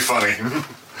very funny.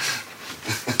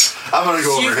 I'm gonna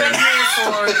go over here.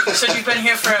 So you've been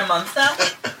here for a month now?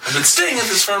 I've been staying at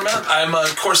this for a month. I'm,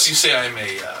 of course, you say I'm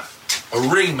a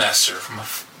ringmaster from a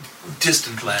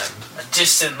distant land. A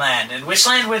distant land. And which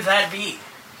land would that be?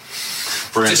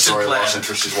 Brandon's sorry, lost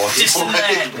interest. He's walking distant away.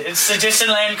 land. It's a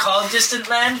distant land called Distant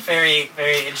Land. Very,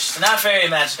 very interesting. Not very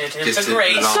imaginative. It's a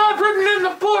great. It's not written in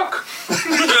the book.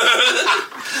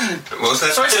 What was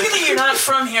that? So I take it that you're not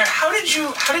from here. How did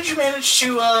you manage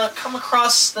to come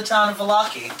across the town of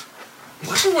Vallaki?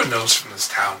 Everyone knows from this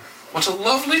town. What a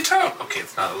lovely town. Okay,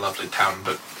 it's not a lovely town,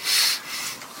 but...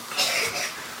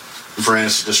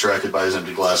 Varanus is distracted by his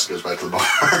empty glass and goes back to the bar.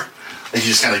 And he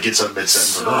just kind of gets up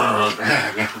mid-sentence.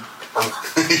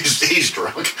 He's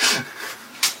drunk.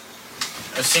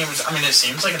 It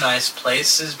seems like a nice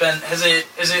place. Is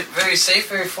it very safe,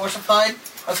 very fortified?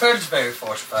 I've heard it's very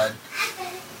fortified.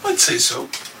 I'd say so.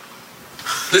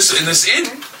 In this inn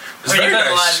is very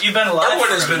nice. You've been alive. Everyone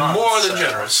has for a been month, more than so.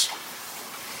 generous.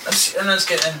 Let's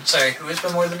get. And sorry, who has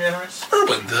been more than generous?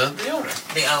 Erwin, the owner.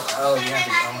 The owner.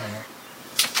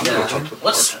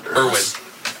 What's Erwin?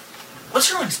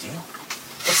 What's Erwin's deal?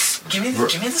 Give me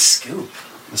the scoop.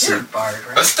 You're a bard,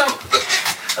 right? Let's don't.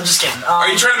 I'm just kidding. Are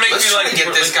you trying to make me like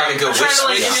get this guy to go? I'm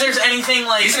trying to if there's anything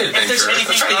like He's an if there's adventurer.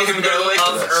 anything I'm trying to get him to go to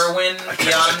of Erwin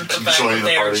beyond the fact that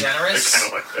they are generous. I kind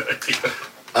of like that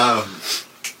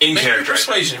idea. In character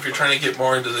persuasion if you're trying to get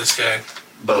more into this guy.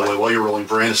 By the way, while you're rolling,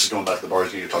 Varanus is going back to the bar.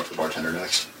 He's going to talk to the bartender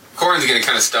next. Corin's going to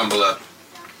kind of stumble up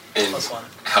and Plus one.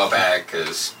 help Ag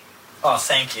because. Oh,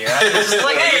 thank you. I was just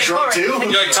like, Are hey, you drunk Corin.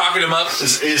 too? You're like talking him up.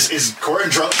 Is Corin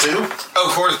drunk too? Oh,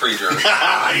 Corin's pretty drunk.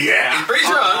 Yeah. He's pretty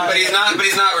drunk, but he's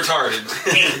not retarded.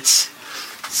 8.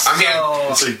 I'm here.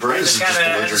 It's like Brandon's just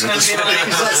belligerent at this point.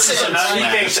 So now he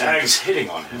thinks Ag's hitting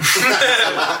on him.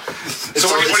 So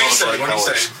what do you say? What do you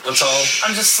say? Let's all.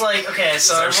 I'm just like, okay,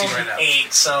 so I It's our rolled scene right an now.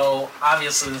 8, so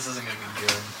obviously this isn't gonna be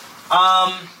good.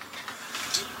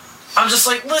 I'm just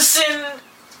like, listen,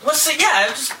 what's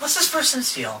this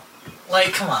person's deal?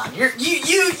 Like, come on, you've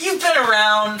been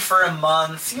around for a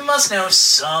month. You must know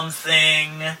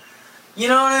something. You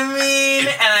know what I mean?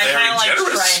 And I kind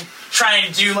of like try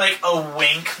and do like a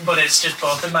wink, but it's just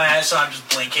both in my eyes, so I'm just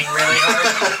blinking really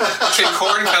hard. Can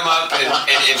Corin come up and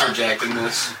interject in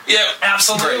this? Yeah,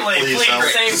 Absolutely, Please please help.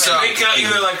 save So- me. make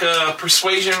either like a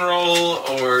persuasion roll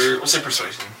or we'll say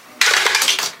persuasion.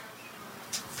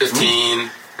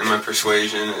 15, and my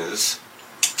persuasion is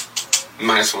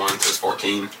 -1, so it's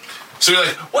 14. So you're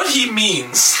like, what he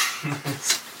means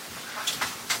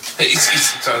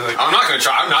I'm not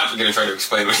gonna try to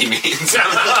explain what he means.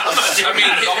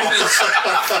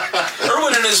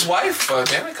 Erwin and his wife,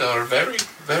 Danica, are very,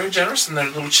 very generous, and their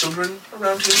little children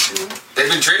around here too. They've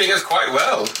been treating us quite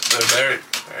well. They're very,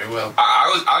 very well.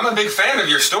 I'm a big fan of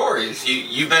your stories.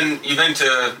 You've been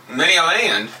to many a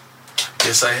land.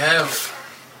 Yes, I have.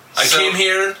 I came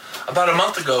here about a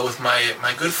month ago with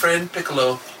my good friend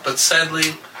Piccolo, but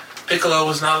sadly, Piccolo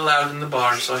was not allowed in the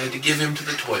bar, so I had to give him to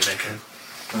the toy maker.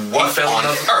 What on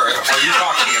earth are you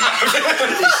talking about?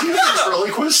 Is he a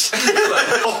ventriloquist?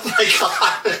 Oh my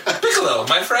god. Piccolo,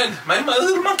 my friend. My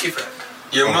little monkey friend.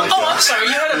 Oh, I'm sorry.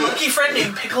 You had a monkey friend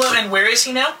named Piccolo, and where is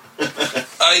he now?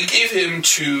 I gave him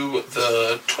to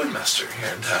the toy master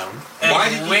here in town. And why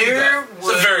did you do that? It's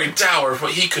a very dour,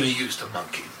 but he could have used a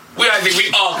monkey. I think we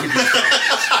all could use a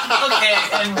monkey. Okay,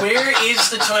 and where is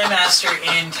the toy master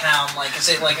in town? Like, is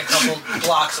it like a couple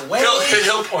blocks away?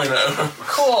 He'll point out.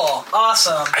 Cool,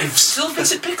 awesome. I still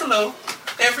visit Piccolo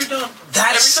every time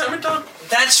at dawn.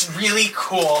 That's really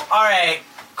cool. All right,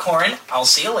 Corin, I'll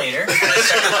see you later. I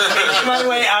start making my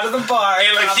way out of the bar.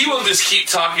 And he will just keep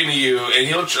talking to you, and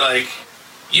he'll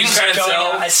you kind of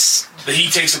tell that he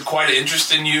takes quite an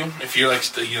interest in you. If you're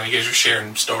you guys are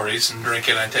sharing stories and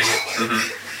drinking, I take it.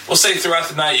 Mm-hmm. We'll say throughout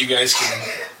the night you guys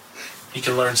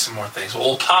can learn some more things.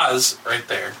 We'll pause right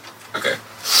there. Okay.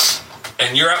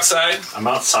 And you're outside? I'm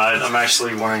outside. I'm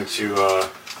actually wanting to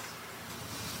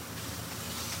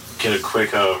get a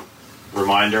quick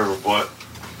reminder of what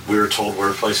we were told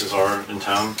where places are in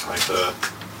town, like the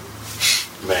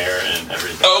mayor and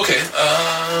everything. Oh, okay.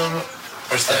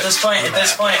 Where's that? At this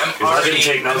point, I'm already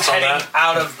heading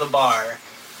out of the bar.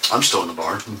 I'm still in the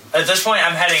bar. At this point,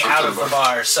 I'm heading out of the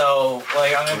bar, so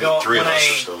I'm gonna go. Three of us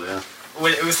are still, yeah.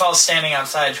 We all standing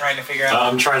outside trying to figure out.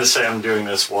 I'm trying to say I'm doing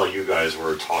this while you guys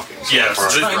were talking. So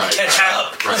Catch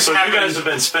up. Right. So you guys have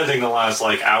been spending the last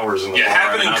hours in the bar.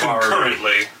 Happening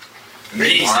concurrently.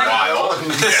 Meanwhile,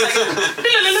 the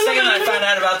second I found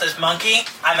out about this monkey,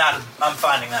 I'm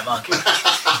finding that monkey.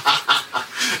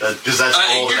 Because that's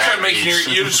all you're that kind of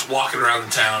making. You're just walking around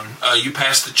the town. You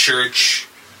pass the church.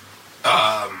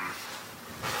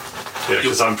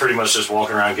 Because I'm pretty much just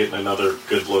walking around getting another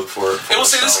good look for it. And we'll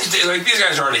say this: these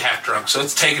guys are already half drunk, so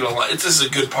it's taking a lot. This is a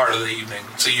good part of the evening,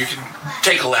 so you can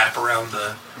take a lap around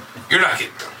the. You're not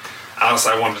getting drunk.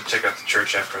 Honestly, I wanted to check out the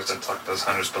church afterwards and talk to those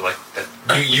hunters, but we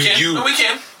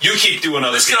can. You keep doing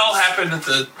other. This can all happen at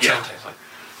the.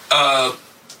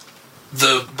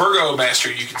 The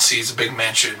burgomaster you can see is a big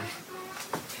mansion,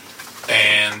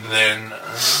 and then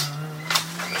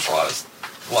there's a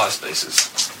lot of spaces.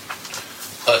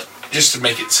 Just to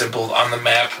make it simple, on the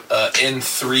map,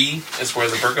 N3 is where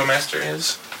the burgomaster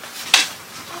is.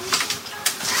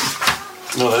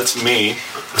 No, that's me.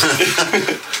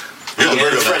 You're the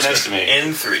burgomaster. Right next to me.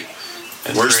 N3.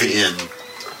 Where's the inn?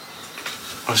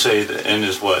 I say the inn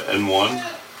is what? N1?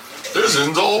 There's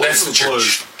inns all over That's the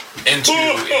church.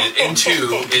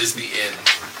 N2 is the inn.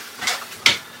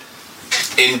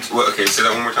 Okay, say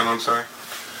that one more time. I'm sorry.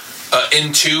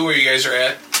 N2, where you guys are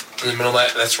at, in the middle of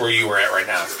that, that's where you were at right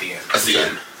now. At the end. That's the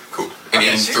end. Cool. And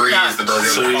N3 is the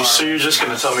burger. So you're just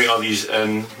going to tell me all these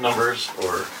N numbers,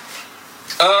 or?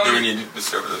 Do we need to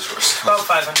discover those first? About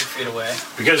 500 feet away.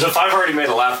 Because if I've already made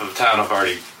a lap of town, I've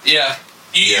already. Yeah.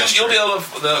 You'll be able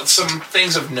to. Some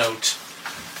things of note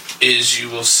is you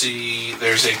will see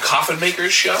there's a coffin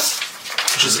maker's shop,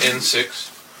 which is N6.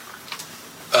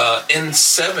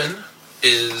 N7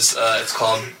 is it's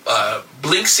called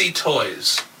Blinksy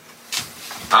Toys.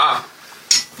 Ah.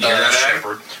 You hear that,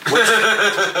 Shepherd.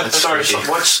 Sorry,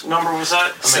 what number was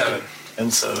that? 7.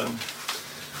 N7.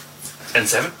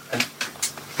 N7?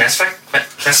 Mass Effect?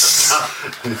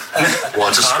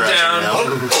 Watch us Calm scratching down. now.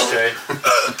 Okay.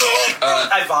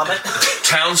 I vomit.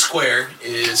 Town Square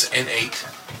is N8.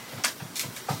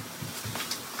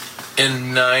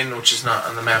 N9, which is not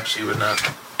on the map, so you would not.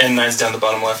 N9's down the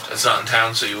bottom left. It's not in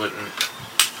town, so you wouldn't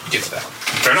get to that.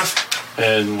 Fair enough.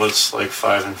 And what's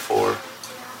 5 and 4?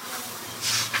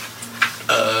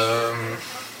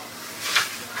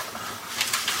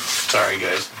 Sorry,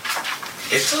 guys.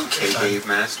 It's okay, Dave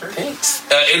Master. Thanks.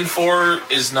 N4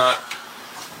 is not.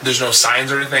 There's no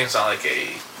signs or anything. It's not like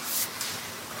a.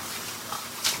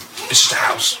 It's just a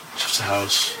house. Just a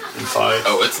house. N5.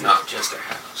 Oh, it's not just a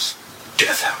house.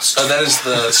 Death House. Oh, that is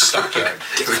the stockyard.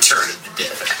 The return of the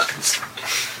Death House.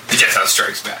 The Death House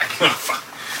strikes back. Oh, fuck.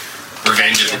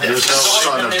 Revenge of the Death There's no House.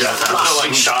 son of Death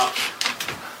House. Shop.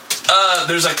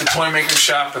 There's the toy maker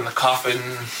shop and the coffin,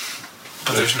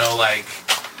 but there's no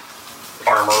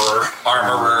armorer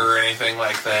or anything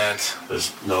like that.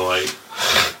 There's no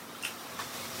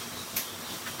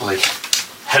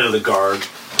head of the guard,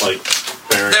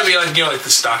 barracks. That'd be like like the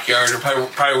stockyard, or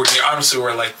probably honestly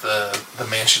where like the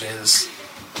mansion is.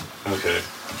 Okay.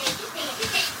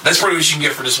 That's pretty much you can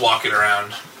get for just walking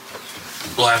around.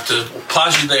 We'll have to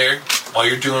pause you there while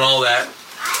you're doing all that.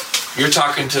 You're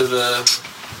talking to the.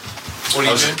 What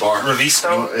are you doing? Bar.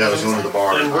 Ravisto? Yeah, I was going to the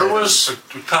bar. And where was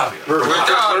Where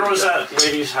was that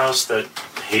lady's house that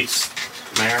hates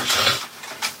mayor?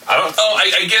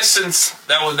 I guess since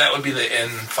that would be the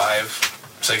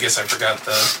N5, so I guess I forgot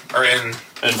or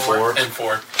N4.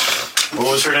 N4. What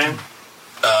was her name?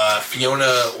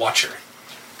 Fiona Watcher.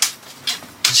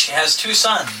 She has 2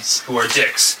 sons. Who are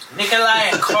dicks. Nikolai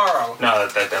and Carl. No,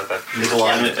 that.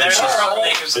 Nikolai.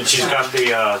 And she's got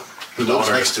the who lives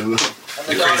next to and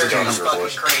the daughter is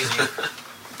fucking crazy.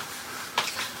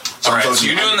 Alright, so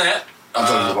you're doing that. I'm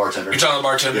talking to the bartender. You're talking to the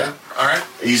bartender? Yeah. Alright.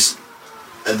 He's,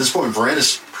 at this point,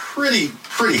 Veranda's pretty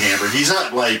hammered. He's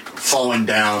not, like, falling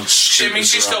down.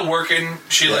 She's still working.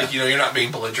 You're not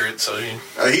being belligerent, so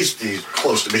he's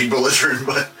close to being belligerent,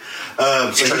 but...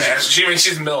 she's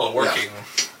in the middle of working. Yeah.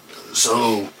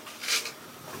 So,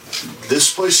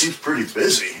 this place seems pretty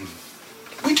busy.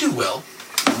 We do well.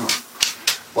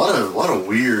 A lot of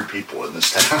weird people in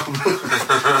this town.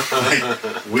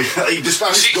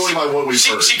 Just going by what we've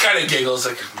heard. She kind of giggles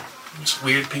like, there's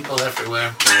weird people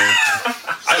everywhere.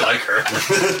 I like her.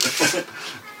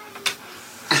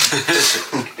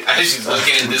 She's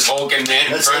looking at this hulking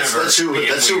man in front of her.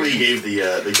 That's who we gave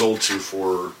the gold to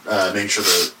for making sure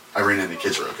that Irina and the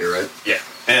kids are okay, right? Yeah.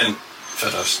 And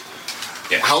fed us.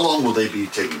 Yeah. How long will they be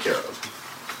taken care of?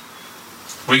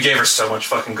 We gave her so much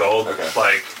fucking gold. Okay.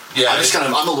 Like, yeah. I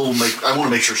want to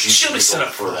make sure she'll be set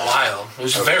up for a while. It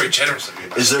was very generous of you.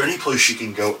 Is there any place she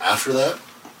can go after that?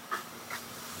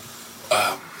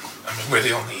 We're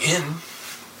the only inn.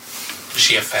 Does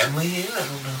she have family here? I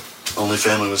don't know. Only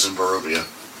family was in Barovia.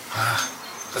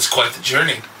 That's quite the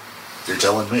journey. You're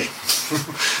telling me.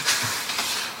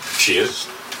 She is.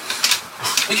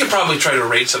 We could probably try to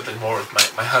arrange something more with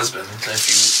my husband. If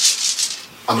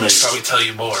he'd probably tell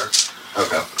you more.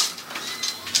 Okay.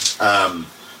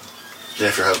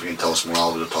 If your husband can tell us more,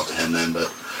 I'll talk to him then.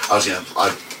 But out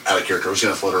of character, I was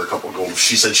gonna float her a couple of gold.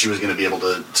 She said she was gonna be able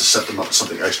to set them up with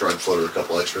something extra. I'd float her a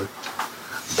couple extra.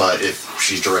 But if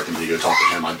she's directing me to go talk to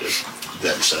him, I'd do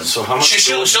that instead. So how much?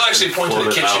 She'll actually point to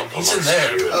the kitchen. He's in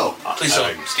there. Oh, please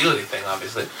don't steal anything,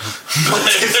 obviously.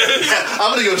 Yeah,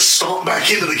 I'm gonna go stomp back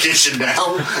into the kitchen now.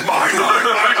 Oh,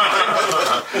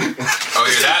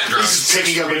 you're that drunk. He's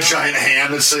picking up a giant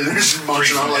ham and sitting there just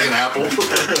munching on like an apple.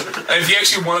 If you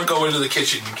actually want to go into the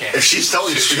kitchen, you can. If she's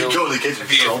telling you she can go in the kitchen,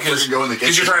 I'll freaking go in the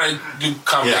kitchen. Because you're trying to do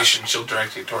combination, she'll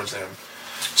direct you towards them.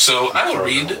 So I will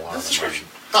read the description.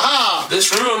 Aha!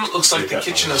 This room looks like the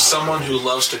kitchen of someone who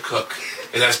loves to cook.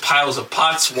 It has piles of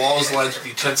pots, walls lined with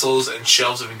utensils, and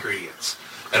shelves of ingredients,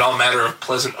 and all manner of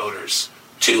pleasant odors.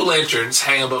 2 lanterns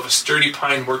hang above a sturdy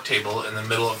pine work table in the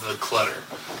middle of the clutter.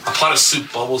 A pot of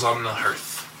soup bubbles on the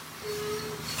hearth.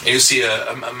 And you see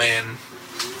a man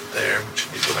there.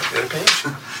 Should we go back to the other page?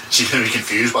 She's gonna be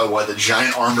confused by why the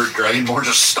giant armored dragonborn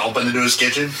just stomping into his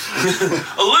kitchen.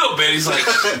 A little bit. He's like,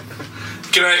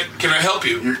 Can I help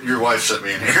you? Your wife sent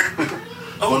me in here.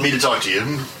 Want me to talk to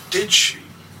you? Did she?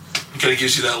 Kind of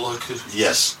gives you that look.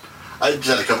 Yes. I just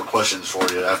had a couple questions for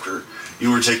you after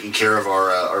you were taking care of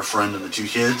our friend and the 2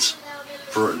 kids,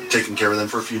 for taking care of them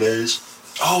for a few days.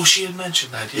 Oh, she had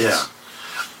mentioned that, yes.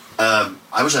 Yeah.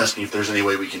 I was asking if there's any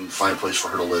way we can find a place for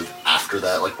her to live after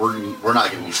that. Like, we're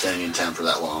not going to be staying in town for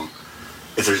that long.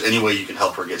 If there's any way you can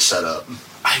help her get set up,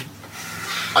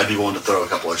 I'd be willing to throw a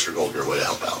couple extra gold your way to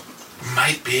help out.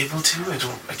 Might be able to.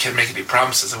 I can't make any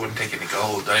promises. I wouldn't take any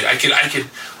gold. I could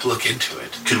look into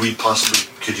it.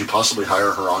 Could you possibly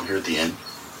hire her on here at the inn?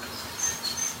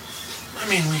 I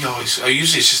mean,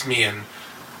 usually it's just me and.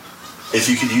 If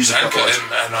you could use a couple extra,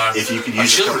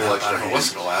 hands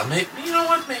once in a while, maybe you know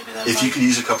what? Maybe that. If you could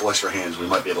use a couple extra hands, we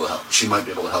might be able to help. She might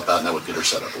be able to help out, and that would get her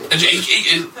set up a little bit.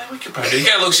 We could probably. The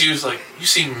guy looks at you like you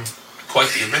seem quite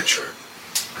the adventurer.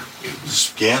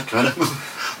 Yeah, kind of.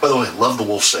 By the way, love the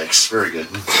wolf steaks. Very good.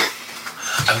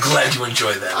 I'm glad you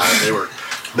enjoyed that. They were.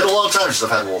 Been a long time since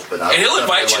I've had wolf, but and he'll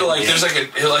invite you to there's like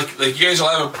you guys will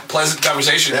have a pleasant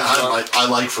conversation. Yeah, I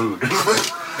like food.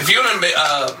 If you want to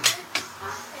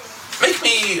make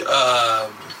me, I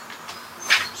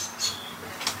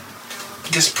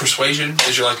guess persuasion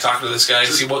as you're talking to this guy,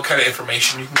 see what kind of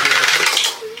information you can get.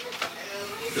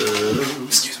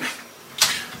 Excuse me.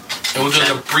 And we'll do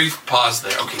a brief pause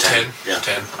there. Okay, 10. Yeah.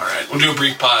 10. All right. We'll do a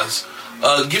brief pause.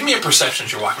 Give me a perception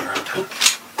as you're walking around town.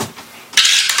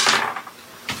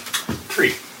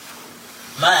 3.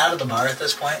 Am I out of the bar at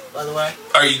this point, by the way?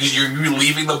 Are you're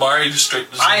leaving the bar? Or you just straight?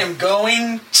 I am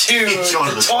going to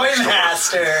the Toy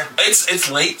Master.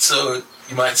 It's late, so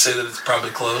you might say that it's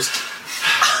probably closed.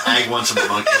 Ag wants him a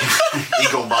monkey. He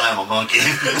gonna buy him a monkey.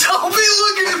 Don't be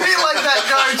looking at me like that,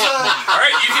 Garcha. All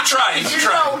right, you can try. You can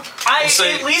try.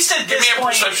 At least at this give me a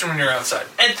point, perception when you're outside.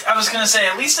 I was gonna say,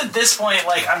 at least at this point,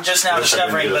 like I'm just now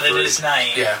discovering that it is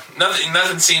night. Yeah,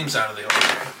 nothing seems out of the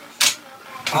ordinary.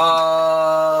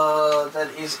 That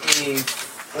is a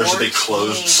 14. There's a big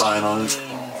closed sign on it.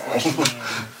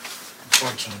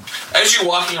 14. As you're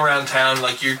walking around town,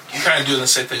 like you're kind of doing the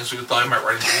same things we thought. You might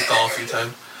run into Uthal a few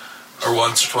times, or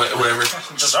once or twice, or whatever.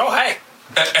 Just hey.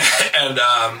 And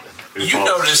you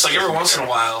notice, like every once in a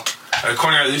while, at a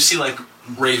corner, you see like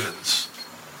ravens,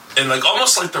 and like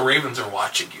almost like the ravens are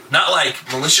watching you, not like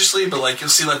maliciously, but like you'll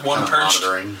see like one perched,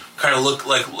 kind of look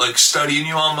like studying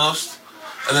you almost,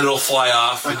 and then it'll fly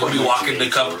off, and you'll be walking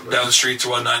down the streets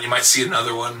or whatnot, and you might see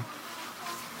another one.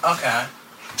 Okay.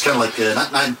 It's kind of like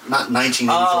not 1984,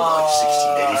 but like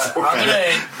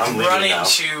 1684. I'm gonna run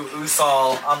into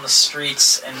Uthal on the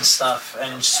streets and stuff,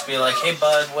 and just be like, "Hey,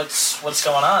 bud, what's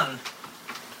going on?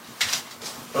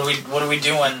 What are we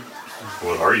doing?"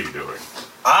 What are you doing?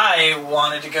 I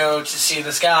wanted to go to see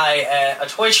this guy at a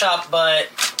toy shop, but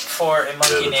for a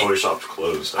monkey the toy shop's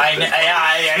closed. I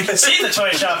can see the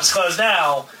toy shop is closed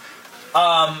now.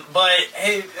 But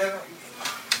hey.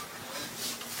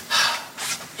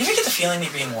 You ever get the feeling that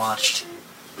you're being watched?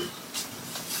 And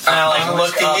I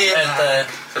look up at the...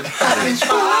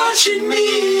 watching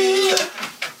me!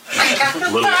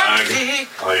 Little Ag,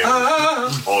 I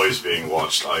am always being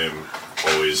watched. I am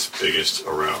always biggest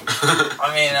around.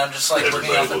 I mean, I'm just like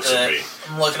looking up at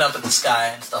I'm looking up at the sky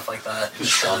and stuff like that.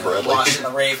 Just watching the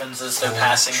ravens as they're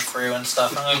passing through and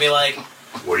stuff. I'm gonna be like...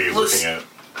 What are you looking at?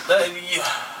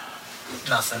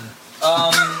 Nothing.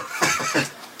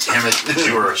 Damn it.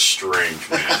 You are a strange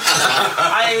man.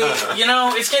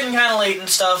 It's getting kind of late and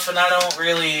stuff, and I don't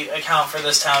really account for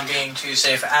this town being too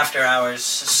safe after hours,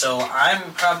 so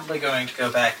I'm probably going to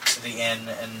go back to the inn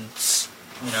and,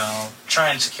 try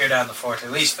and secure down the fort,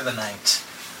 at least for the night.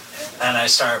 And I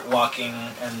start walking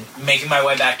and making my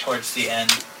way back towards the inn.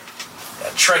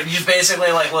 Just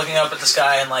basically, looking up at the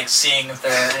sky and, seeing if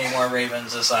there are any more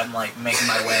ravens as I'm, making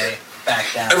my way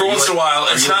back down. Every once in a while,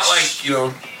 it's not like,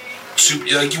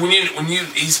 when he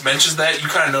mentions that, you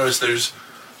kind of notice there's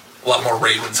a lot more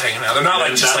ravens hanging out. They're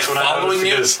not just following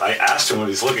you. I asked him what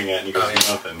he's looking at, and he goes,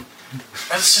 nothing.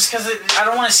 That's just because I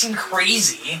don't want to seem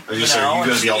crazy. Are you going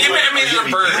to be all they're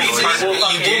birds.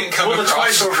 You didn't come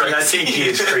across crazy. I think he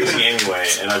is crazy anyway,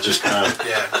 and I just kind of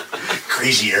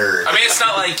crazier. I mean, it's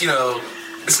not like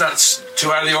it's not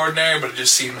too out of the ordinary, but it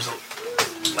just seems like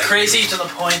crazy to the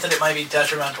point that it might be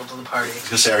detrimental to the party. I was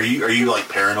gonna say, are you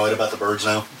paranoid about the birds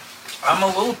now? I'm a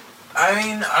little.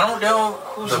 I don't know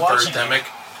who's watching. The birdemic.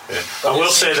 Yeah. I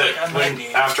will say that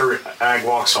after Ag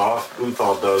walks off,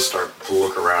 Uthal does start to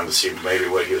look around to see maybe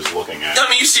what he was looking at. I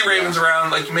mean, you see ravens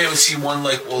around. You may see one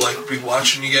will be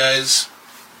watching you guys,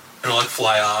 and it'll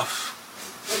fly off.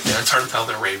 Yeah, it's hard to tell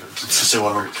they're ravens. It's just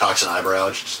one of them cocks an eyebrow.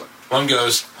 It's just one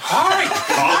goes, "Hi."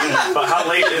 But how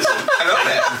late is it? I know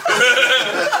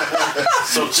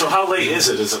that. So how late is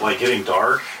it? Is it getting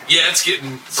dark? Yeah, it's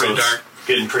getting pretty dark.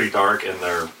 Getting pretty dark, and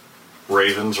there are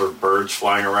ravens or birds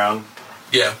flying around.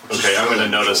 Yeah. Okay, I'm going to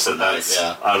notice that's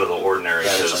out of the ordinary.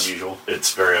 That is unusual.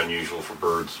 It's very unusual for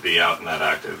birds to be out and that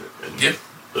active in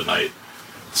the night.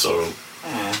 So,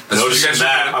 noticing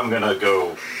that, I'm going to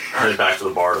go head back to the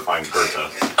bar to find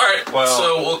Gerta. All right.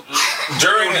 Well,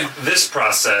 during this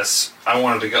process, I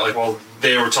wanted to go, while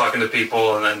they were talking to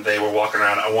people and then they were walking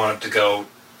around, I wanted to go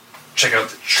check out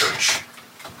the church.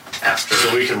 After.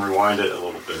 So we can rewind it a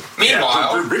little bit. Meanwhile,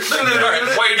 all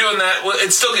right, while you're doing that,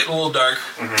 it's still getting a little dark.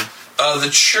 Mm-hmm. The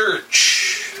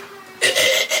church.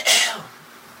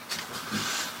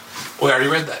 We already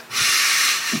read that.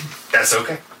 That's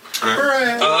okay.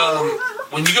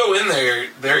 When you go in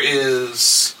there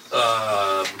is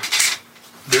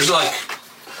there's a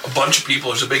bunch of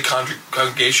people. There's a big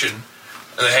congregation,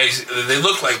 and they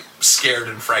look scared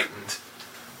and frightened.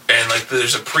 And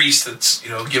there's a priest that's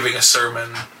giving a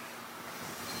sermon,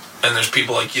 and there's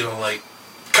people kind of like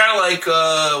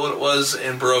what it was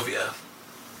in Barovia.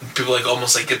 People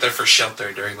almost get there for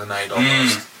shelter during the night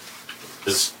almost.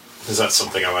 Is that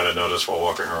something I might have noticed while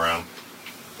walking around?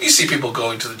 You see people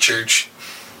going to the church.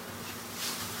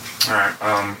 All right.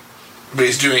 But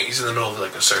he's in the middle of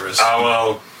a service.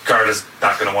 Garda's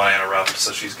not going to want to interrupt,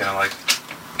 so she's going to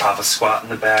pop a squat in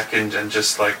the back and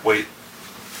just wait.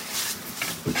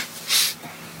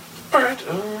 All right.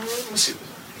 Let's see.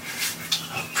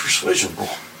 Persuasion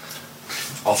roll.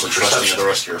 Awfully trusting of the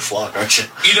rest of your flock, aren't you?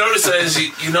 You notice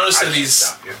that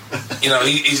he's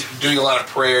he's doing a lot of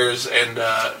prayers, and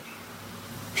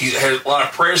he had a lot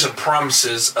of prayers and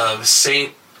promises of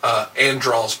Saint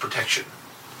Androl's protection.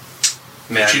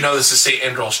 Man. Did you know this is Saint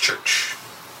Androl's church?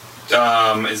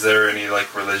 Is there any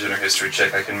religion or history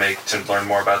check I can make to learn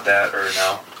more about that, or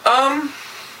no?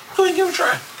 Go ahead and give it a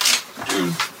try.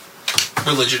 Do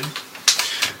religion.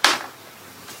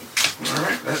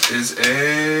 Alright, that is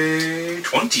a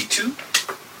 22.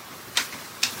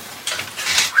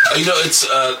 It's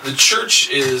the church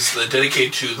is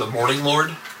dedicated to the Morning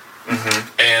Lord,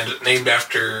 and named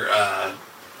after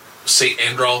Saint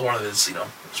Androl, one of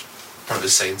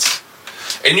his saints.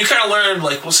 And you kind of learn,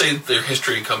 we'll say their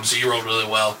history comes. You rolled really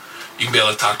well. You can be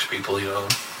able to talk to people,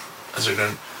 as they're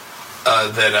doing.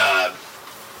 That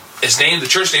is named the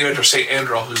church named after Saint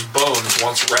Androl, whose bones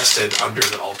once rested under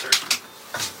the altar.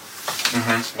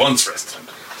 Once rested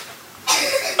under.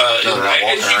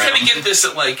 And you kind of get this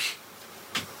that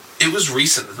it was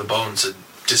recent that the bones had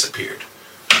disappeared.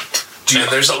 And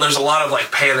there's a lot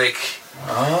of panic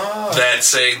that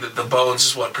saying that the bones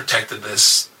is what protected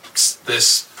this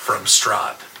from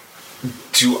Strahd.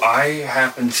 Do I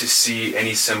happen to see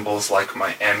any symbols like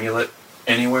my amulet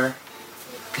anywhere?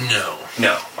 No.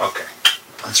 No. Okay.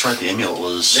 That's right. The amulet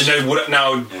was. I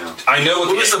know.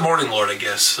 It was the Morning Lord, I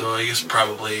guess. So I guess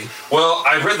probably. Well,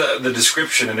 I read the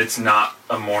description, and it's not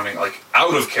a morning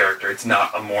out of character. It's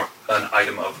not an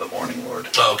item of the Morning Lord.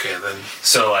 Oh, okay, then.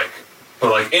 So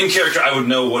but in character, I would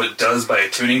know what it does by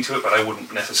attuning to it, but I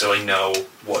wouldn't necessarily know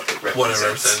what it represents. What it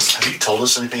represents. Have you told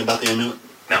us anything about the amulet?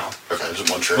 No. Okay, there's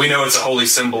one sure. We know it's a holy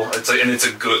symbol. It's and it's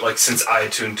a good since I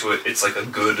attuned to it, it's a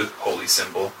good holy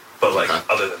symbol. But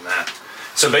other than that,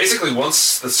 so basically,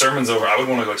 once the sermon's over, I would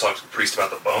want to go talk to the priest about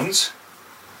the bones,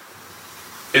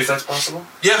 if that's possible.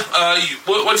 Yeah.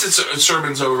 Once the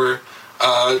sermon's over,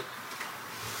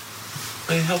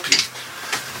 may I help you?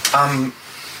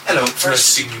 Hello. First, I've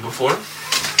seen you before.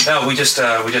 No, we just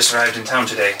arrived in town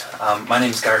today. My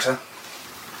name's Garta.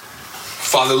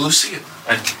 Father Lucian.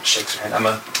 And shakes her hand. I'm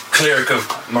a cleric of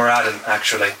Moradin,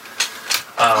 actually.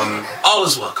 All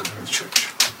is welcome in the church.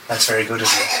 That's very good of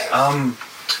you.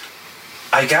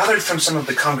 I gathered from some of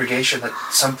the congregation that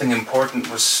something important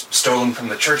was stolen from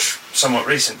the church somewhat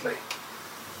recently.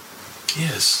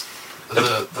 Yes.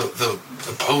 The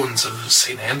bones of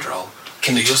Saint Androl.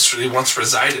 He once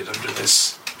resided under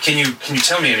this. Can you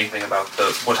tell me anything about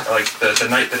the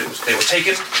night that they were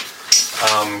taken?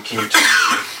 Can you tell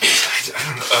me?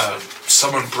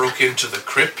 Someone broke into the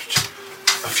crypt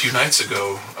a few nights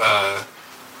ago.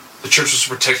 The church was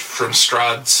protected from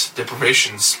Strahd's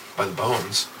deprivations by the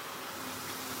bones,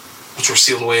 which were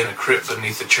sealed away in a crypt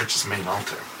beneath the church's main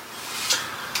altar.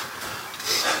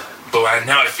 But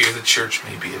now I fear the church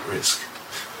may be at risk,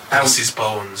 because these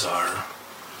bones are...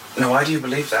 Now, why do you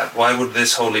believe that? Why would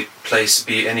this holy place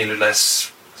be any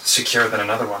less secure than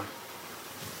another one?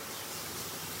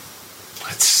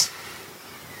 It's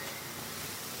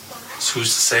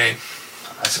who's to say?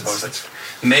 I suppose that's...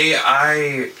 May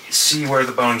I see where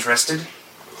the bones rested?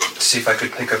 To see if I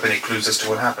could pick up any clues as to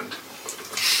what happened.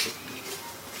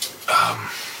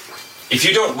 If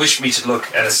you don't wish me to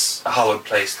look at a hollowed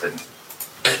place, then...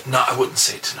 No, I wouldn't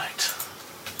say tonight.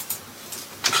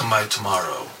 Come by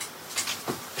tomorrow.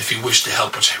 If you wish to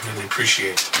help, which I really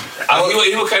appreciate.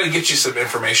 He will kind of get you some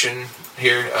information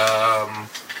here.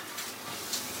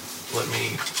 Let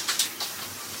me...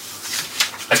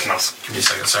 I can also... Give me a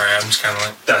second, sorry, I'm just kind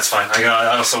of That's fine.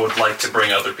 I also would like to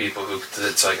bring other people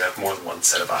so I can have more than one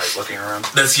set of eyes looking around.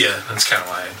 That's kind of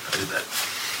why I did that.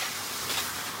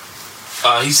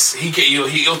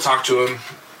 He'll talk to him,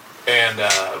 and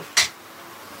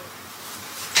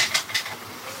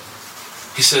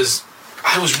he says,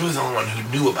 I was really the only one who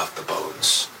knew about the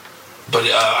bones. But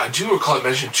I do recall it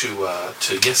mentioned to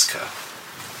Yiska.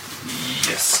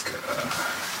 Yiska.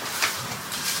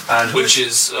 Which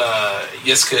is,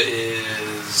 Yiska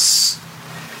is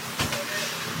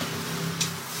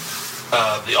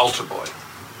the altar boy.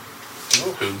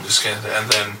 Who just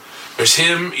and then there's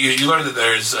him. You learn that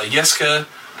there's Yiska,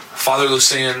 Father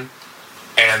Lucian,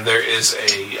 and there is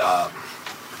a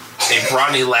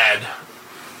brawny lad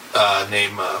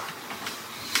named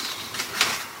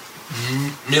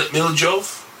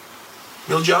Miljov,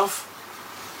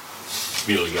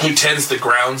 who tends the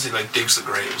grounds. He digs the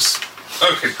graves.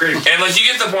 Okay, great. And you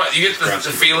get the point. You get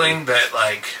the feeling that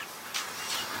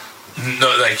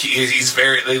he's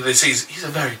very. They say he's a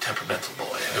very temperamental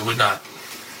boy. I would not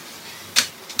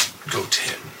go to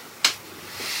him.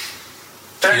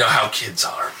 You know how kids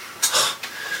are.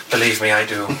 Believe me, I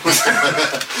do.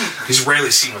 He's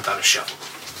rarely seen without a shovel.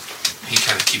 he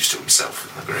kind of keeps to himself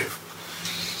in the grave.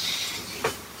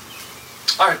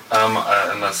 Alright.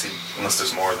 Unless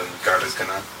there's more, then the guard is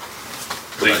gonna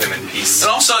leave him in peace.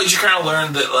 And also, you kind of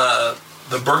learn that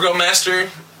the Burgomaster,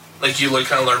 like you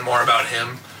kind of learn more about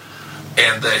him,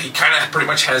 and that he kind of pretty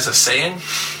much has a saying.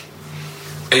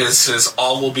 It says,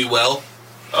 "All will be well."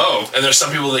 Oh. And there's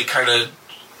some people that kind of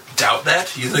doubt that.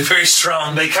 He's like very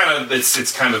strong. They kind of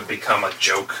it's kind of become a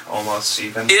joke almost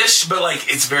even. Ish, but like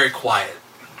it's very quiet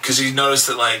because you notice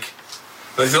that like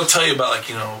they'll tell you about like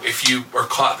if you are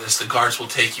caught this, the guards will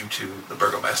take you to the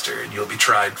Burgomaster and you'll be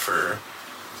tried for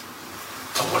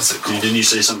what's it called? Didn't you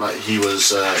say something about he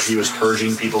was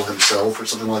purging people himself or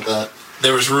something like that?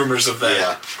 There was rumors of that.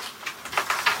 Yeah.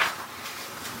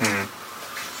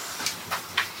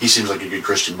 He seems like a good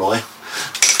Christian boy.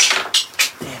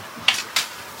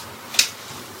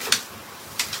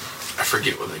 I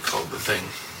forget what they called the thing.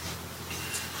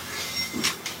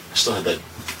 I still had that.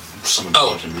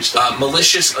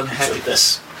 Malicious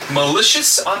unhappiness.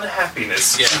 Malicious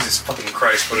unhappiness. Yeah. Jesus fucking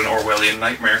Christ! What an Orwellian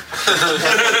nightmare.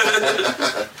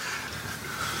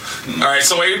 All right.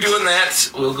 So while you're doing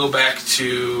that, we'll go back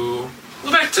to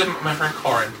my friend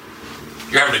Corin.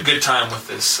 You're having a good time with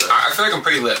this. I feel like I'm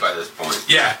pretty lit by this point.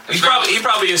 Yeah, he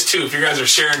probably is too. If you guys are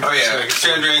sharing. Oh yeah,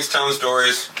 sharing drinks, telling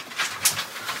stories.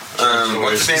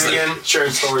 What's his name again?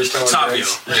 Sharing stories, telling Tavio.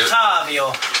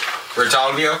 Tavio.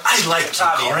 Bertalvio? I like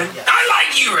Tavio. Corin. Yeah. I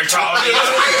like you, Bertalvio.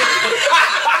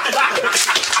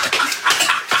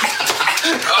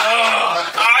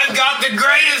 I've got the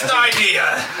greatest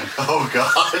idea. Oh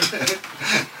God.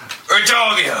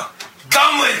 Bertalvio,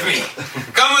 come with me.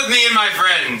 Come with me and my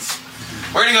friends.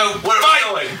 We're gonna go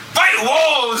fight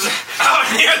wolves out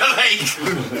near the lake,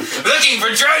 looking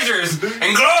for treasures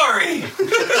and glory.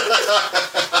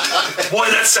 Boy,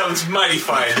 that sounds mighty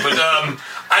fine, but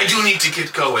I do need to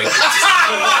get going. No,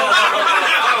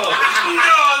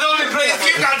 the only place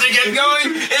you got to get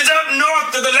going is up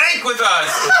north to the lake with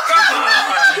us.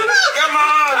 Come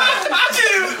on.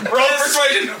 Roll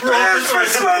persuasion. Roll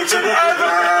persuasion.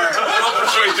 Roll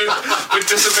persuasion with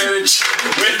disadvantage.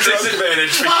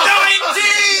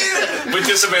 19. With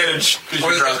disadvantage. Because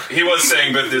you're drunk. He was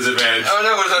saying with disadvantage. Oh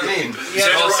no, what does that mean? You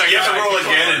have to roll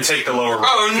again and take the lower roll.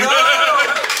 Oh no!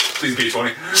 Please be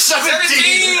 20.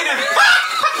 17.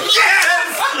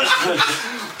 Yes!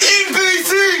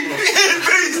 NPC!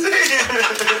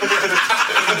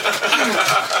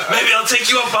 Maybe I'll take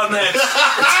you up on that.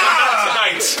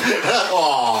 Tonight.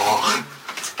 Aww.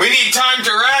 We need time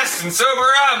to rest and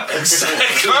sober up.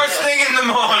 Exactly. First thing in the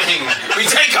morning, we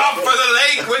take off for the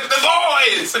lake with the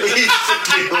boys. As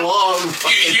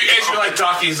you're like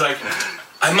talking, he's like,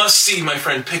 I must see my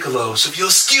friend Piccolo, so if you'll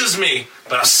excuse me,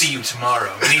 but I'll see you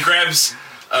tomorrow. And he grabs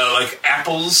like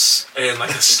apples and like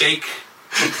a steak.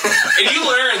 And you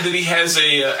learn that he has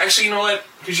actually, you know what?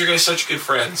 Because you guys are such good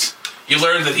friends. You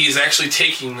learn that he is actually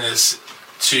taking this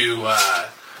to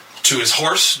his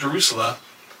horse, Drusilla,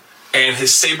 and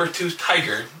his saber-toothed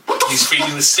tiger. He's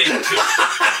feeding the steak to.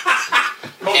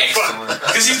 Excellent.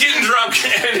 Because he's getting drunk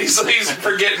and he's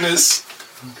forgetting his.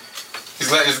 He's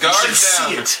letting his guard You should down.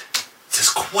 see it. It's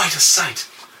quite a sight.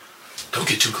 Don't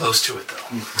get too close to it, though.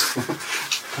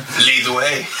 Lead the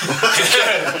way.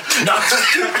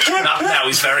 Not now.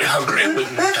 He's very hungry. I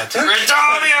wouldn't.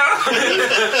 Bertalvio!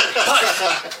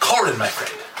 But, Corin, my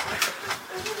friend,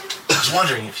 I was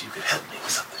wondering if you could help me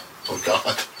with something. Oh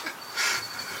God.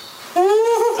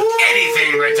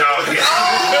 Anything, Bertalvio.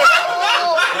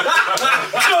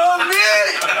 Come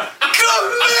in!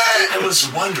 I was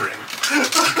wondering if you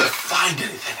could find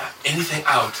anything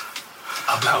out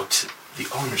about the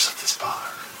owners of this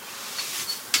bar.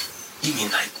 You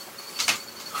mean like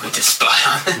we to spy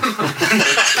on them?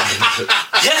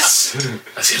 Yes!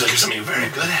 That seems like something you're very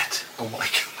good at. Oh my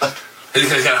God.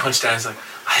 He's got a hunch down. He's like,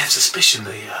 I have suspicion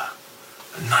they are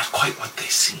not quite what they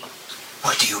seem.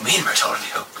 What do you mean,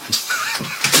 Bertalvio?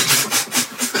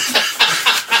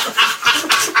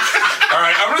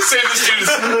 Alright, I'm gonna say this dude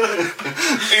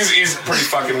he's pretty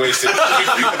fucking wasted.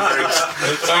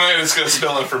 So I'm just gonna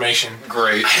spill information.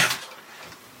 Great. I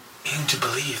aim to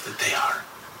believe that they are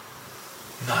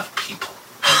not people,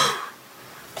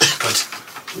 but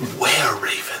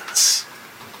were-ravens.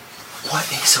 What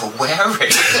is a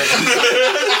were-raven?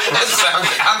 That sounds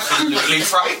absolutely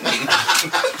frightening.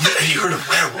 Have you heard of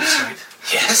werewolves, right?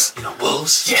 Yes. You know,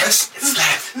 wolves? Yes. It's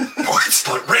that.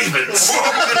 But ravens.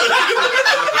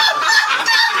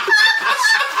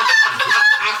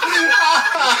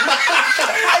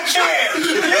 I can't!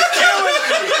 You're killing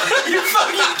me! You're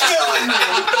fucking killing me!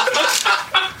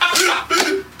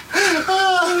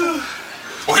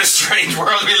 What a strange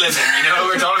world we live in, you know,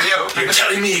 Bertalvio? You're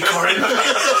telling me, Corin? If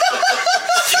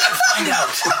you can find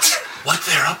what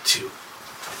they're up to.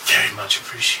 Very much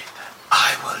appreciate that.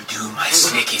 I will do my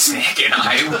sneaky snake and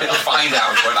I will find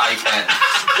out what I can.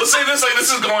 Let's say this like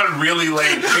this is going really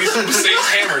late. He's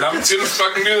hammered. I'm just gonna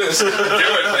fucking do this. Do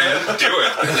it, man. Do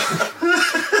it.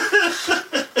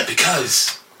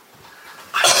 Because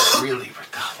I'm really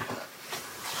Rictavio.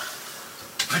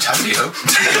 Rictavio?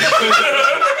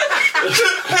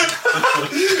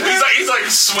 he's like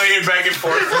swaying back and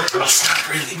forth. It's not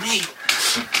really me.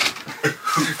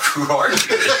 Who are you?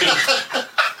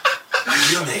 My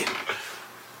real name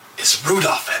is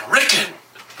Rudolph Van Ricken.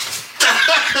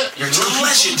 You're the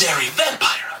legendary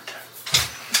vampire hunter.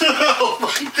 Oh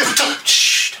my god.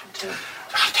 Shh, don't tell.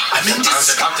 I'm in I was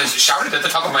about to shout it at the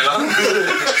top of my lungs.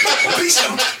 Please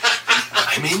don't.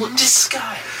 I'm in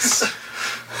disguise.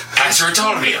 As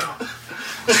Rictavio.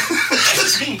 That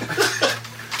is me.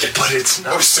 But it's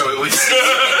not. Oh, so it was.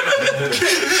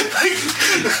 Like,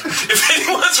 if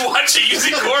anyone's watching, you see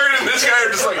Corin and this guy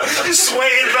are just like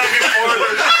swaying back and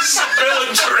forth,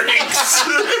 spilling drinks.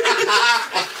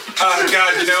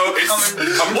 God, you know, it's.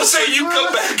 We'll say you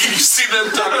come back and you see them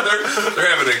talking.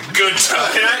 They're having a good time.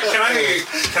 Can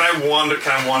I wander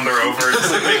over and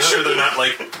just, like, make sure they're not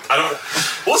like I don't.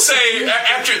 We'll say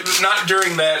after, not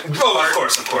during that. Oh, of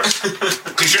course.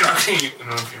 Because you're not going to. I don't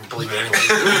know if you believe it anyway.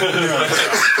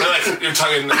 You're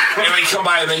talking. And they come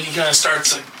by and then he kind of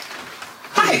starts like,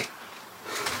 Hi.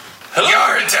 hello.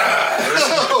 Garta!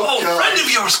 Oh, friend of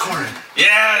yours, Corin.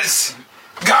 Yes!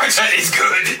 Garta is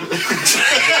good!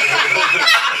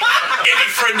 Any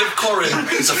friend of Corin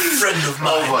is a friend of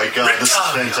mine. Oh my god, this is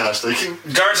Rictavio. fantastic.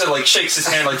 Garta like shakes his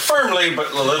hand like firmly,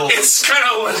 but a little. It's kind of.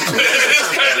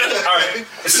 All right.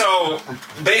 So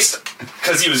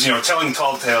because he was telling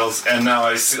tall tales, and now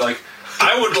I see like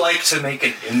I would like to make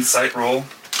an insight roll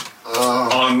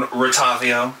on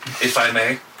Rictavio, if I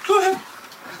may. Go ahead.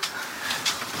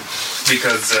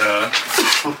 Because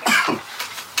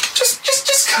just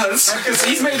because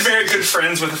he's made very good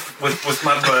friends with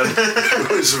my bud.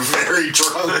 He was very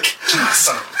drunk.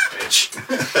 Son of a bitch.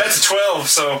 That's 12,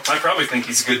 so I probably think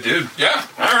he's a good dude. Yeah.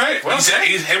 All right. Well,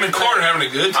 He's him and Corin are having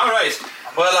a good. all right.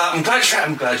 Well, I'm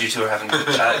glad you two are having good.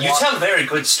 You tell very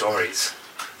good stories.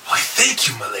 Why, thank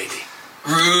you, my lady.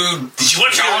 Rude. Did you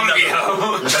want to hear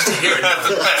another? Just to hear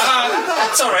another.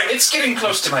 It's all right. It's getting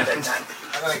close to my bedtime.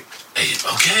 Hey,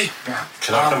 okay.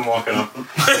 Can I come walking up?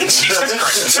 Jesus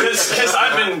Christ. Because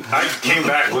I came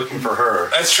back looking for her.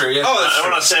 That's true, yeah. Oh, I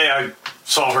want to say I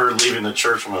saw her leaving the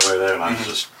church on my way there, and I was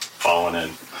just following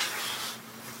in.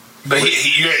 But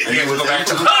you have to go back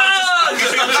to.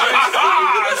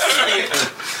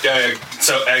 Yeah.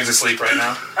 So Eg's asleep right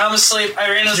now. I'm asleep.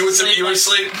 Irina's asleep. You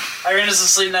asleep? Irina's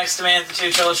asleep next to me, and the two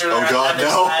children. Oh, are God, at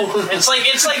no. It's like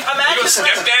You imagine. a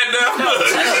stepdad now?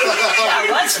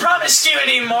 Yeah, less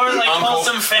promiscuity, more like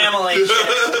wholesome family shit.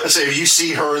 I say, if you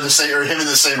see her in the same or him in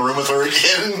the same room with her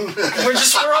again, We're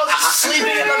all just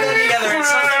sleeping in the bed together.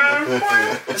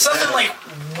 It's something like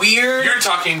weird. You're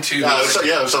talking to. it was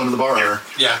something to the bar owner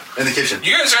Yeah. in the kitchen.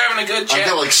 You guys are having a good I'm chat.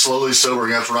 kind of like slowly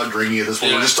sobering up. We're not drinking at this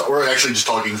point. Yeah. We're actually just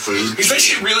talking food. He's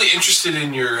actually really interested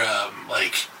in your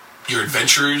your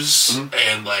adventures,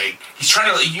 and like he's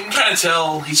trying to. You can kind of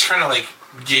tell he's trying to like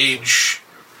gauge.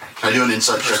 Can I do an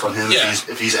insight check on him Yeah.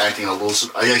 if he's acting a little?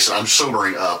 I guess I'm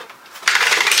sobering up.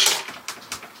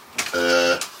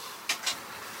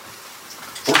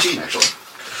 14 actually.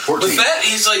 14. With that,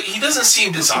 he's like he doesn't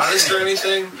seem dishonest or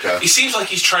anything. Okay. He seems like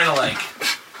he's trying to like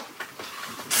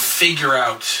figure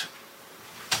out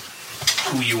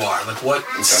who you are, like what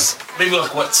maybe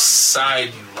like what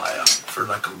side you lie on, for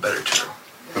like a better term.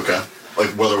 Okay. Like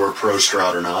whether we're pro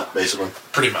Stroud or not, basically.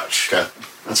 Pretty much. Okay,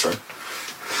 that's right.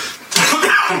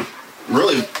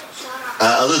 Really,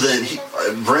 other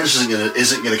than Branch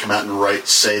isn't gonna come out and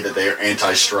say that they are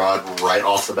anti-Strahd right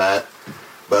off the bat,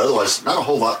 but otherwise, not a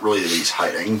whole lot really that he's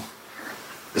hiding.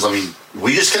 Because I mean,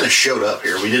 we just kind of showed up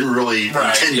here. We didn't really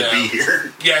intend to be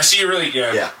here. Yeah. So you really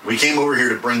Yeah, we came over here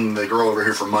to bring the girl over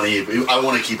here for money. I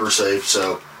want to keep her safe,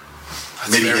 so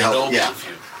maybe very help. noble Yeah, of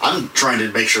you. I'm trying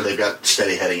to make sure they've got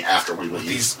steady heading after we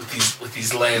leave. With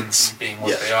these lands being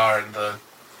what they are, and the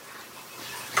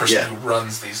person who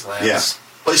runs these lands. Yeah,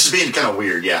 place is being kind of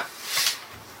weird. Yeah.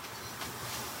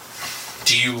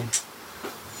 Do you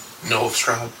know of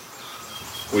Stroud?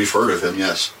 We've heard of him,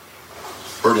 yes.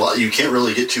 Heard a lot. You can't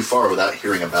really get too far without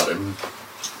hearing about him.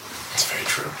 That's very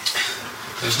true.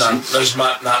 There's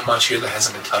not much here that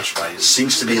hasn't been touched by his.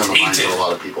 Seems to be on the minds of a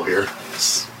lot of people here.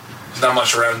 There's not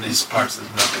much around these parts that's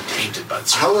not been tainted by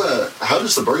the How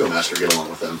does the Burgomaster get along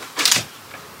with them?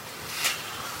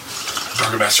 The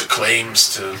Burgomaster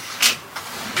claims to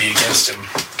be against him.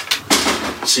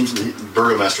 Seems the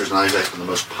Burgomaster's not exactly the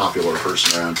most popular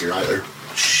person around here either.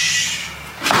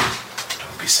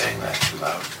 Don't be saying that too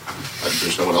loud.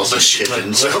 There's no one else in the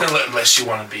kitchen, so Unless you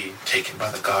want to be taken by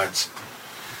the guards.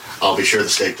 I'll be sure the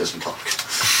steak doesn't talk.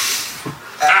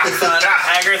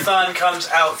 Agathon comes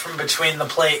out from between the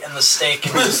plate and the steak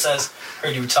and just says,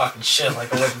 "Heard you were talking shit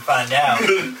like I wouldn't find out."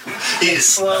 He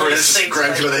slowly Chris sinks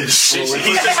grabs him like- and they just slowly.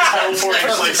 He's just teleporting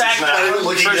places Exactly. now.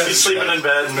 Looking First down he's his sleeping bed. in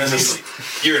bed, and then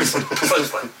you're in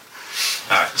sleep.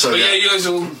 Alright. So But yeah, yeah, you guys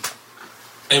will.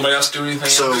 Anybody else do anything?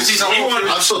 So else?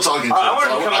 I'm still talking to him. I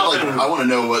wanted to come up and- I want to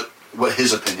know what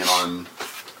his opinion on.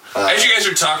 As you guys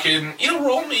are talking,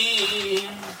 roll me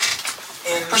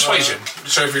persuasion.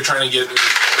 So if you're trying to get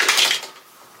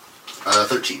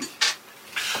 13.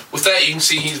 with that, you can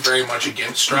see he's very much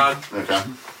against Strahd. Okay.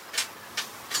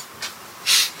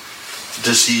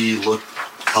 Does he look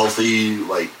healthy?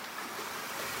 Like,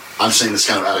 I'm saying this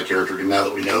kind of out of character now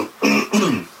that we know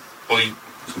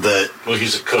that. Well,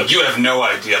 he's a cook. You have no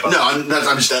idea about No,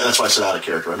 that's why I said out of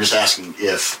character. I'm just asking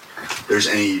if there's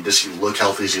any. Does he look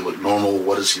healthy? Does he look normal?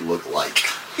 What does he look like?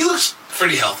 He looks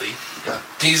pretty healthy. Okay.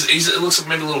 It looks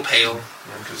maybe a little pale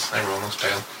because everyone looks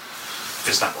pale.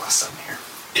 There's not a lot of sun here.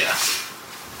 Yeah.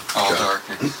 All Okay. dark.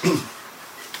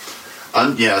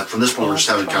 From this point, we're just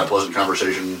having kind of pleasant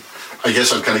conversation. I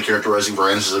guess I'm kind of characterizing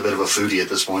Varanus as a bit of a foodie at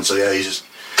this point. So yeah,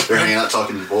 they're hanging out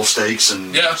talking wolf steaks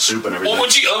and soup and everything. Well,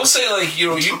 I would say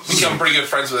you become pretty good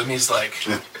friends with him. He's like,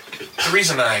 the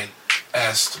reason I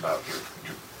asked about your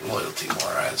loyalty,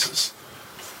 Moraz, is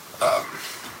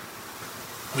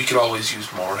we could always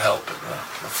use more help in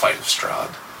the fight of Strahd.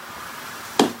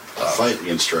 Fight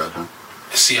against Strahd, huh?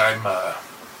 See, I'm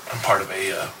part of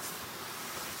a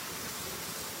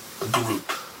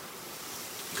group.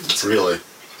 Really?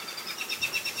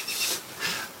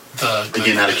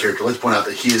 Again, out of The character. Let's point out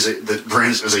that that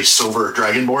Varanus is a silver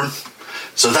dragonborn.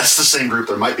 So that's the same group.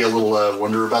 There might be a little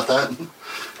wonder about that.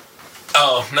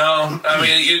 Oh no! I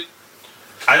mean,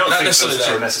 I don't Not think necessarily those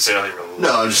that. are necessarily related.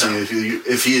 No, I'm just saying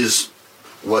if he is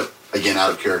again,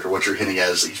 out of character, what you're hinting at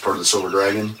is that he's part of the Silver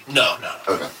Dragon? no.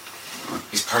 Okay.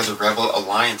 He's part of the Rebel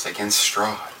Alliance against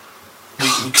Strahd. We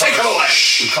Take it away!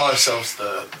 We call ourselves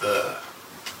the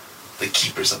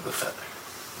Keepers of the Feather.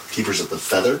 Keepers of the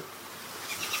Feather?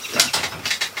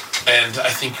 And I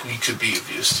think we could be of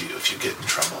use to you if you get in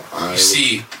trouble. I You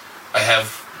see, I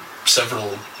have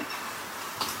several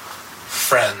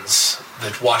friends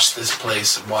that watch this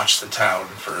place and watch the town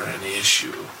for any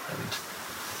issue, and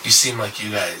you seem like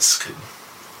you guys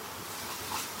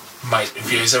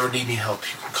if you guys ever need any help,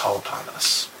 you can call upon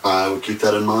us. I will keep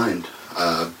that in mind.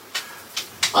 I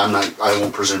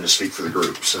won't presume to speak for the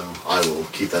group, so I will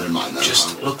keep that in mind. Then.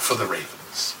 Just look for the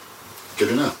ravens. Good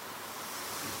to know.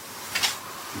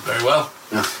 Very well.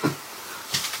 Yeah.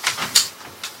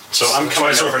 So I'm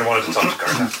coming over and wanted to talk to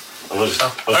Karta. I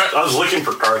was looking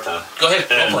for Karta. Go ahead.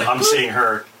 And roleplay. I'm seeing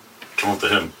her come up to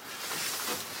him.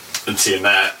 And seeing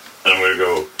that, and I'm going to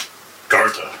go,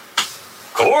 Karta.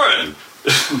 Corin!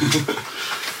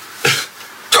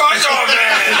 Corin!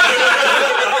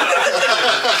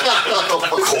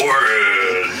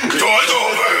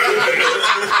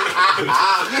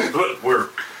 But we're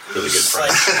really good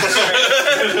friends.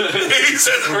 He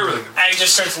says perfect. Aggie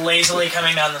just starts lazily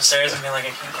coming down the stairs and being like, I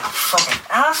can't get fucking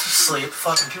ass asleep.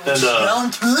 Fucking people And,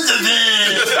 smelling to the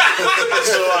bed.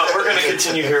 So we're going to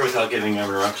continue here without getting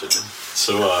interrupted.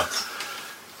 So,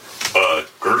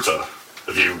 Gerta,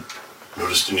 have you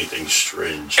noticed anything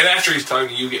strange? And after he's talking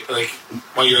to you,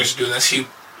 while you guys are doing this, he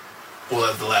will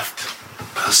have left.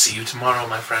 I'll see you tomorrow,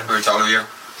 my friend. We're talking to you.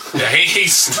 Yeah, he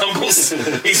stumbles.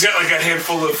 He's got like a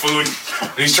handful of food,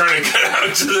 and he's trying to get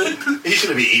out to the... He's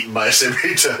going to be eaten by a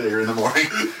Sabrita here in the morning.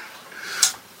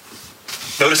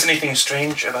 Notice anything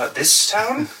strange about this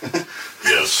town?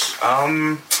 Yes.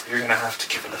 You're gonna have to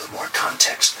give a little more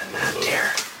context than that,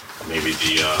 dear. Maybe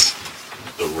the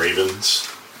ravens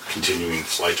continuing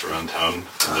flight around town in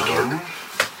the dark.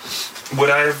 Would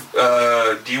I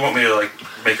do you want me to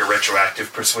make a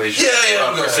retroactive persuasion?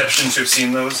 Yeah, go perception to have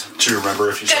seen those? To remember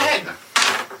if you saw it.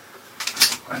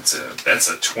 That's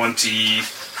a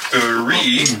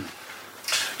 23.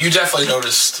 You definitely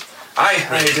noticed. I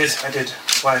did.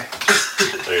 Why?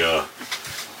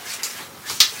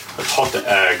 I talked to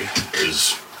Ag,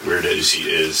 as weird as he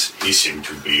is. He seemed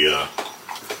to be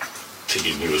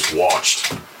thinking he was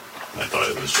watched. I thought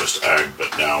it was just Ag,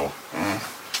 but now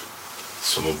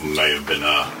some of them may have been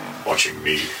watching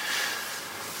me.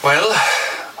 Well,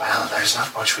 there's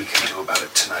not much we can do about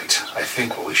it tonight. I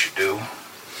think what we should do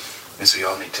is we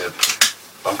all need to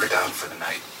bunker down for the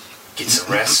night, get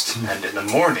some rest, and in the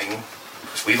morning,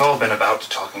 we've all been about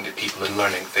talking to people and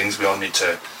learning things. We all need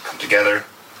to come together,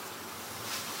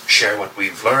 share what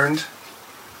we've learned,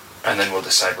 and then we'll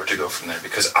decide where to go from there.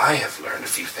 Because I have learned a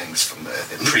few things from the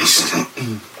priest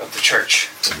of the church.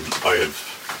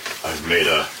 I've made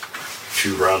a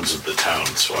few rounds of the town,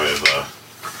 so I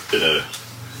have been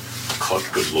caught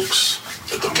good looks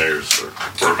at the mayor's or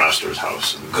burmaster's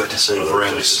house. And good. So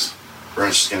Brandon's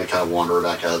is going to kind of wander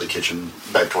back out of the kitchen,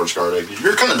 back towards Gardag.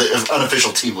 You're kind of the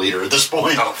unofficial team leader at this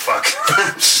point. Oh, fuck.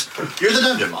 You're the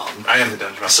dungeon mom. I am the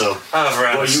dungeon mom. So,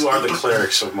 well, you are the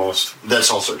cleric, so most... That's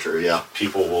also true, yeah.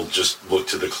 People will just look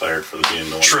to the cleric for being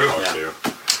the one True. to talk to.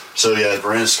 So, yeah,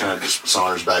 Brandon's kind of just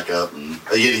saunters back up, and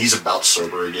again, he's about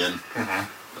sober again. Mm-hmm.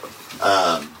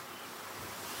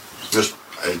 Just,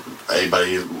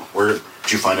 anybody, where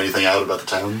did you find anything out about the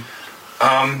town?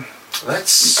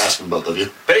 Let's... Asking both of you.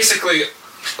 Basically...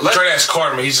 Try to ask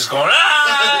Corin, but he's just going,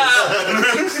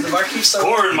 The Marquis so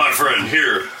Corin, my friend,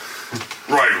 here.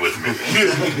 Ride with me.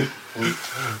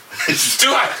 too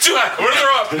high, where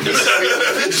they're up.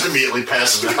 Just immediately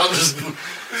passes out.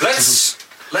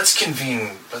 Let's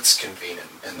convene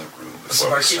in the room. Is the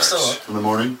Marquis still up? In the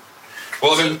morning?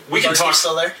 Well, I mean, we can talk.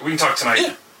 Still there? We can talk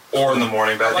tonight or in the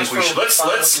morning, but I think we should.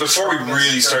 Let's before we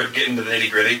really start start getting to the nitty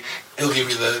gritty. He'll give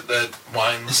you the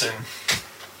wines and...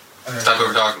 Stop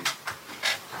over talking.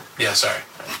 Yeah, sorry.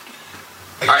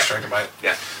 I got Alright. distracted by it.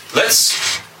 Yeah, let's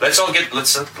all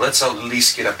at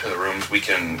least get up to the rooms. We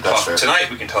can That's talk fair.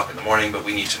 tonight. We can talk in the morning, but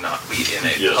we need to not be in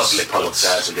a public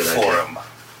That's a good idea. forum.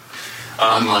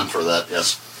 I'm on for that,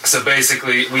 yes. So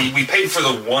basically, we paid for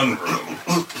the one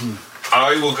room.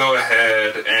 I will go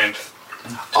ahead and...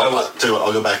 I'll tell you what,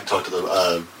 I'll go back and talk to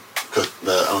the cook,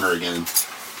 the owner again, and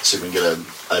see if we can get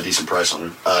a decent price on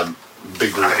it.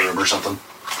 Big group room or something.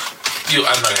 I'm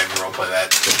not going to roleplay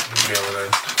that. You can be able to,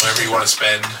 whatever you want to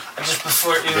spend. Just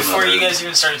before you guys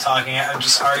even started talking, I'm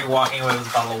just already walking away with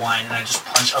a bottle of wine, and I just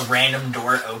punch a random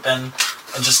door open,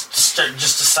 and just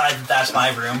decide that that's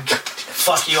my room.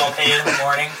 Fuck you, I'll pay you in the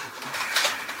morning.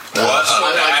 What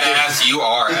a badass you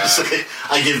are.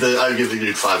 I give the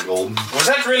dude 5 gold. Was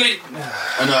that really...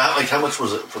 I know, how much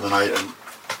was it for the night? And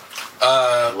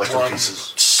electro 1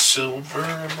 pieces. silver,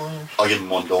 I believe. I'll give him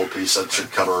 1 gold piece. That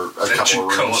should cover a That couple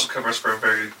should of rooms. cover us for a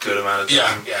very good amount of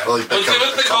time. Yeah. Well, With that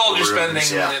covers the a couple gold you're rooms,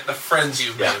 spending, the friends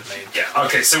you may have made. Yeah.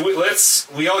 Okay. So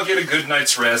we all get a good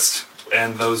night's rest,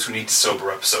 and those who need to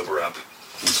sober up. So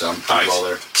I'm pretty well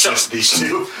there. Just these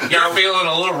two. You're feeling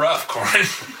a little rough, Corin.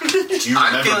 Do you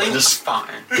I'm remember feeling this?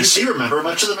 fine. Does he remember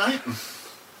much of the night?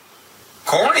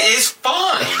 Corn is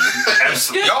fine.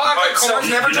 Absolutely. Y'all act like So, Corn's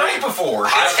never you know, drank before.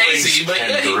 It's hazy, but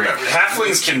yeah, he remembers.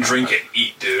 Halflings can drink and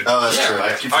eat, dude. Oh, that's Yeah. true.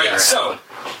 I keep All right, forgetting. so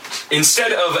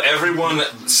instead of everyone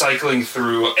cycling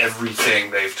through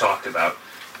everything they've talked about,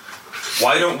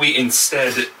 why don't we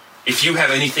instead, if you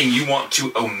have anything you want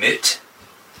to omit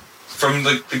from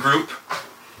the group,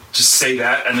 just say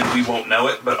that, and then we won't know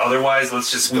it. But otherwise, let's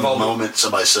just... The moment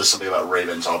somebody says something about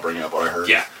ravens, I'll bring up what I heard.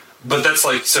 Yeah. But that's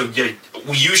like, so yeah,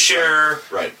 you share,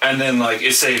 Right. and then like,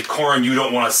 say, Corin, you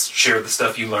don't want to share the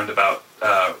stuff you learned about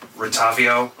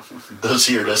Ratavio. Does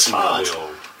he or does he not?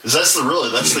 Because that's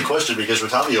the question, because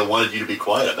Ratavio wanted you to be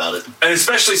quiet about it. And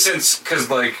especially since, because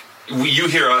like, you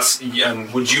hear us,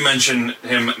 and would you mention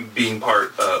him being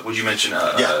part, would you mention...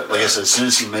 Yeah, like I said, as soon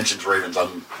as he mentions ravens,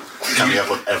 I'm coming up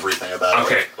with everything about it.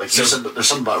 Okay, Like so- you said, there's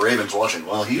something about ravens watching.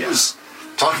 Well, he was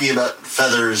talking about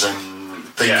feathers and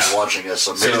things watching us,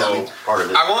 so maybe that'll be part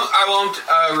of it. I won't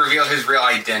reveal his real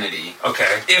identity.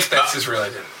 Okay. If that's his real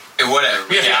identity.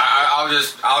 Whatever. Yeah. Yeah,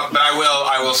 but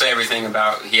I will say everything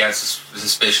about he has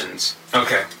suspicions.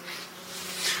 Okay.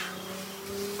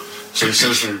 So he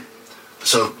says,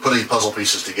 so putting puzzle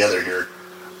pieces together here,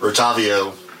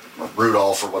 Ratavio,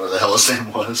 Rudolph, or whatever the hell his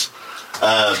name was.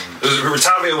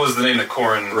 Ratavio was the name that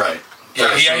Corin... Right.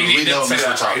 Yeah, So he we know didn't say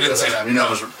him as that. He Ratavio. didn't say that. We know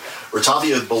him as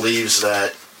Ratavio believes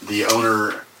that the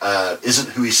owner isn't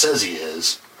who he says he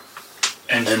is.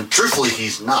 And truthfully,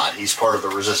 he's not. He's part of the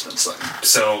resistance thing.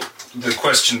 So the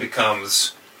question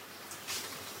becomes,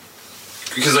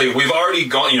 because like, we've already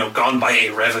gone by a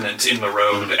revenant in the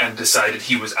road and decided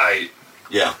he was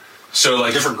Yeah. So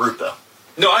like different group though.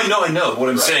 No, I know. What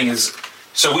I'm saying is,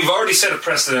 so we've already set a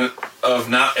precedent of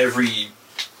not every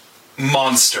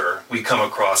monster we come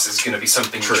across is going to be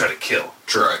something we try to kill.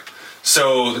 True. Right.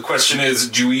 So the question is,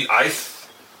 do we? Let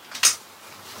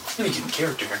me get in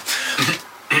character here.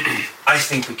 I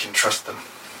think we can trust them.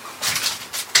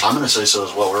 I'm going to say so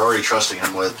as well. We're already trusting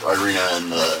him with Irina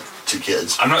and the 2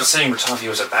 kids. I'm not saying Ratavio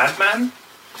is a bad man.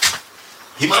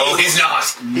 He might he's not.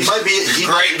 He might be. He's a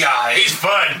great guy. He's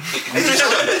fun.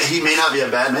 He may not be a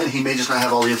bad man. He may just not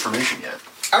have all the information yet.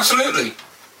 Absolutely.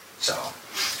 So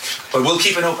But we'll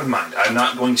keep an open mind. I'm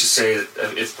not going to say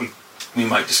that if we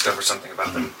might discover something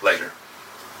about them later.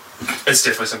 It's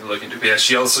definitely something to look into. But yeah,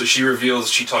 she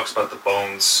talks about the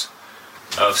bones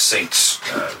of Saint.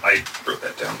 I wrote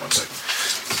that down 1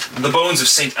 second. The bones of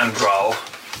Saint Andral,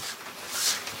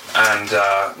 and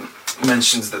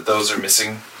mentions that those are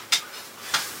missing.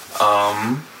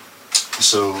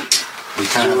 So we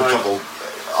kind of have a couple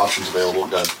options available.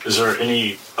 Go ahead. Is there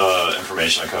any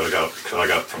information I could have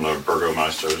got from the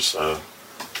Burgomaster's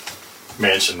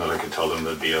mansion that I could tell them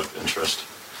that'd be of interest?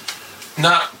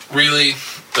 Not really.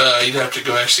 You'd have to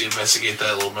go actually investigate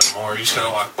that a little bit more. You just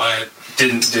gotta walk by it.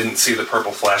 Didn't see the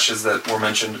purple flashes that were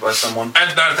mentioned by someone? Not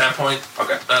at that point.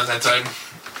 Okay. Not at that time.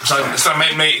 It's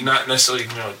not necessarily,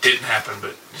 it didn't happen,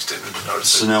 but just didn't notice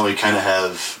So it. now we kind of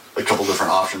have a couple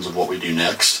different options of what we do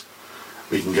next.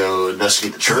 We can go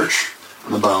investigate the church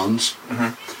and the bones.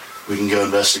 Mm-hmm. We can go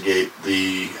investigate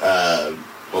the,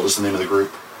 what was the name of the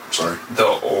group? Sorry.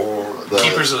 The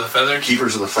Keepers of the Feather?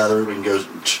 Keepers of the Feather. We can go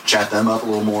chat them up a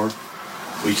little more.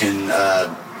 We can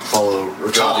follow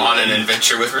Rotavio. Go on an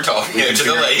adventure with Rotavio to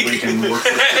the lake. We can work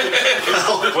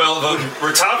with well,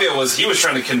 Rotavio was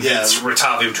trying to convince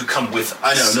Rotavio to come with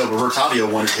us. I know, but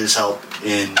Rotavio wanted his help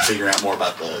in figuring out more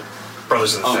about the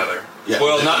Brothers of the Feather. Yeah,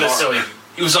 well, not necessarily.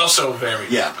 He was also very...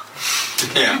 Yeah.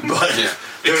 But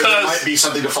there might be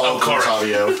something to follow up with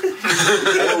Rotavio.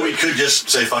 Or we could just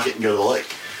say fuck it and go to the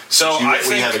lake. So I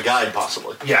think we have a guide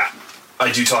possibly. Yeah,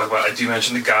 I do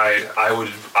mention the guide. I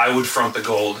would front the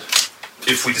gold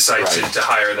if we decide to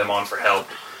hire them on for help.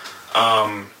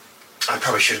 I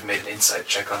probably should have made an insight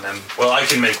check on them. Well, I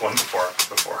can make one before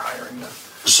hiring them.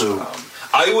 So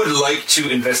I would like to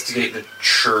investigate the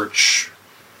church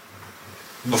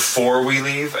before we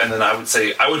leave, and then I would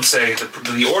say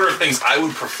the order of things I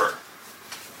would prefer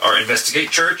are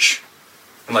investigate church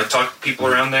and talk to people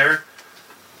around there.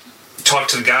 Talk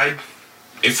to the guide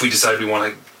if we decide we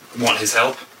want his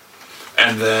help,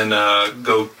 and then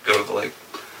go to the lake.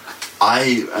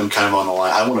 I am kind of on the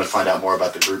line. I want to find out more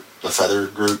about the group, the Feather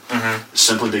group,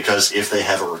 simply because if they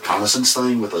have a reconnaissance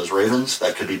thing with those ravens,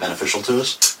 that could be beneficial to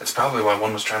us. That's probably why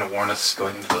one was trying to warn us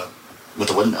going into with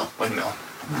the windmill.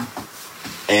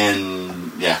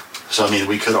 And so I mean,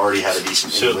 we could already have a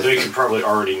decent. So they could probably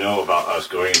already know about us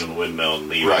going into the windmill and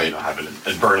leaving,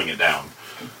 and burning it down.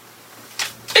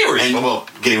 And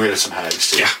getting rid of some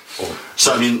hags too. Yeah.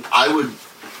 So I mean,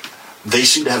 they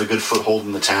seem to have a good foothold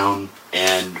in the town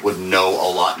and would know a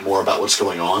lot more about what's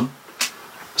going on.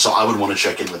 So I would want to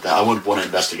check in with that. I would want to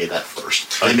investigate that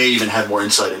first. They may even have more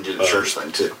insight into the church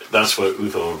thing too. That's what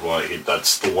Utho would want.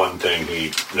 That's the one thing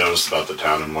he noticed about the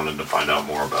town and wanted to find out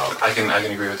more about. I can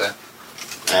agree with that.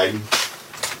 Ag?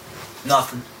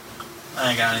 Nothing. I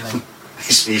ain't got anything.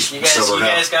 He's you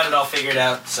guys got it all figured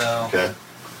out. So okay.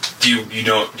 Do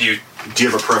you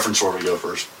have a preference where we go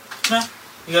first? No.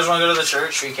 You guys want to go to the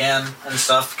church? We can and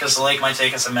stuff because the lake might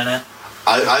take us a minute.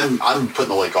 I'm putting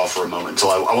the lake off for a moment until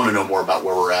I want to know more about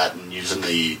where we're at and using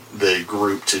the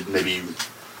group to maybe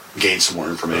gain some more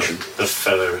information. The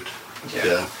feathered.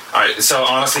 Yeah. All right. So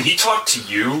honestly, he talked to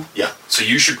you. Yeah. So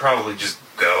you should probably just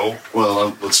go.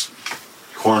 Well,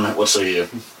 Corn, what say you?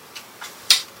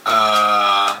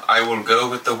 I will go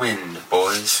with the wind,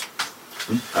 boys.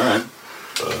 All right.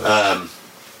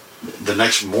 The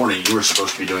next morning, you were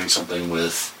supposed to be doing something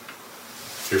with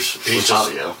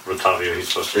Rotavio. Rotavio, he's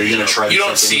supposed to. Are you going to try to? You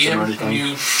don't see him or when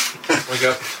you wake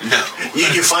up. No.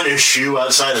 You find his shoe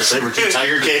outside a saber-tooth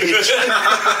tiger cage.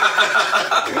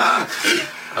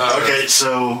 Okay,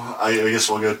 so I guess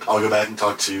I'll go back and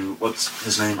talk to what's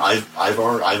his name?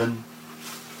 Ivan,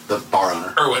 the bar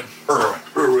owner.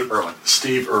 Irwin.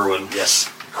 Steve Irwin. Yes,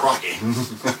 Crocky.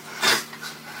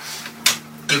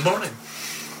 Good morning.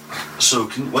 So,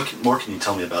 what more can you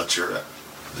tell me about your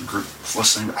the group?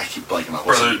 What's the name? I keep blanking out.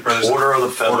 Brothers Order of the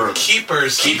Feather.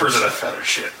 Keepers of the Feather.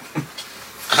 Shit.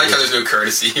 I like how there's no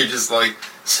courtesy. You're just like,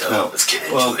 let's get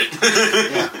into it.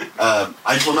 Yeah.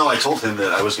 I told him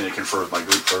that I was going to confer with my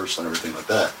group first and everything like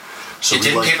that. So you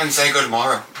didn't even say go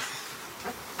tomorrow.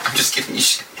 I'm just giving you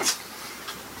shit.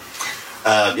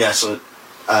 So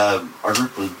our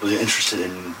group would be interested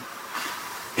in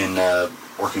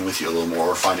working with you a little more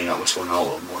or finding out what's going on a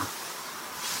little more.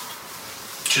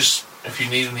 Just, if you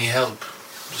need any help,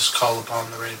 just call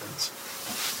upon the Ravens.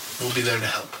 We'll be there to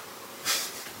help.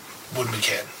 When we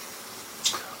can.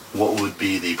 What would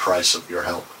be the price of your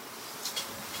help?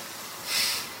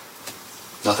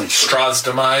 Nothing. Strahd's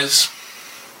demise.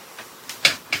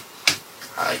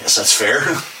 I guess that's fair.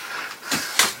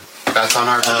 That's on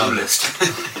our to-do list.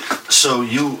 So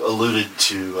you alluded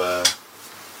to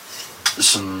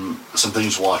some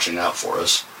things watching out for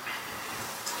us.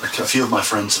 a few of my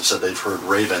friends have said they've heard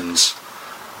ravens.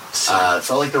 It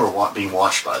felt like they were being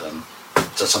watched by them.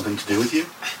 Is that something to do with you?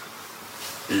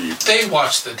 They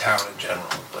watch the town in general,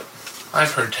 but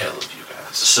I've heard tale of you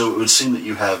guys. So it would seem that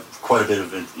you have quite a bit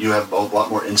of, you have a lot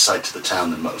more insight to the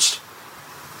town than most.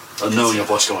 Knowing of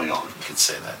what's going on. You could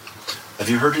say that. Have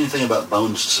you heard anything about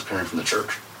bones disappearing from the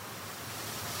church?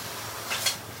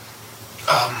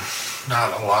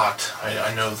 Not a lot.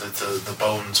 I know that the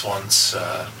bones once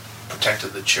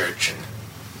protected the church, and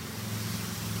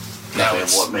now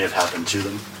it's... What may have happened to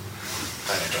them?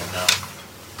 That I don't know.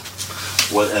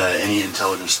 What any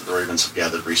intelligence that the Ravens have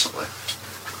gathered recently?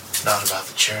 Not about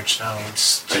the church, no.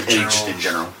 It's Just in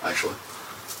general, actually.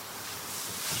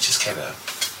 We just kind of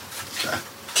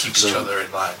keep each other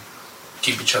in line.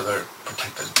 Keep each other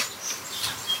protected.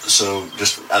 So,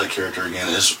 just out of character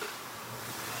again,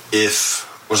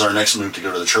 was our next move to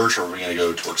go to the church, or are we going to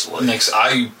go towards the lake?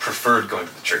 I preferred going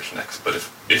to the church next, but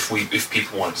if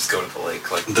people want to just go to the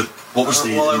lake, like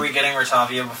are we getting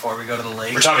Rotavio before we go to the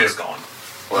lake? Rotavio's gone.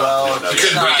 Well, you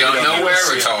couldn't go nowhere,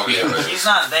 Rotavio. He's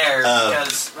not there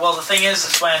because, the thing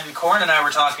is when Corn and I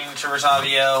were talking to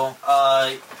Rotavio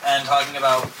and talking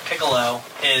about Piccolo,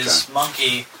 his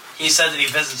monkey, he said that he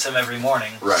visits him every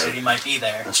morning, so he might be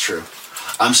there. That's true.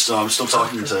 I'm still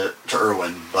talking to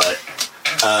Erwin, but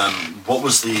what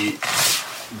was the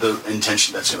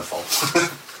intention? That's going to fall.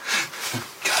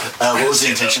 What was the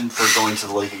intention for going to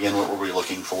the lake again? What were we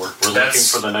looking for? We're looking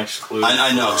for the next clue.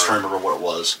 I know. I was trying to remember what it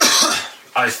was.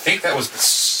 I think that was the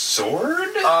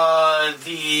sword?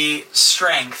 The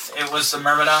strength. It was the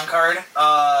Myrmidon card.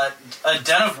 A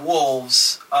den of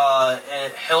wolves,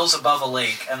 hills above a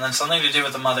lake, and then something to do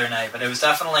with the Mother Knight, but it was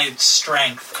definitely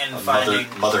strength in finding...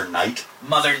 Mother Knight?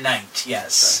 Mother Knight,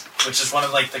 yes. Okay. Which is one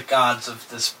of, the gods of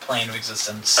this plane of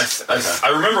existence. I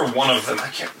remember one of them.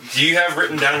 Do you have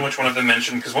written down which one of them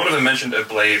mentioned? Because one of them mentioned a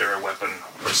blade or a weapon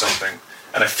or something.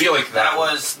 And I feel like that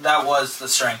was the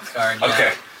strength card, yeah.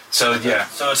 Okay. So, yeah.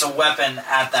 So it's a weapon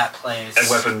at that place. A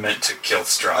weapon meant to kill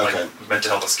Strahd. Meant to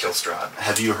help us kill Strahd.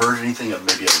 Have you heard anything of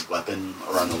maybe a weapon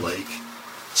around the lake?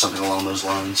 Something along those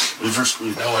lines? No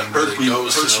one really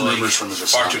goes to the lake. From the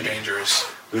it's far too dangerous.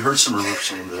 We heard some rumors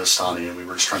from the Vistani, and we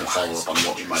were just trying to follow up on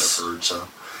what we might have heard, so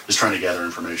just trying to gather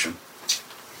information.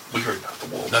 We heard about the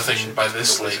wolves. Nothing by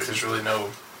this lake. There's really no...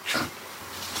 Okay.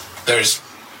 There's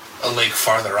a lake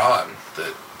farther on,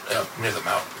 near the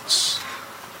mountains.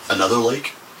 Another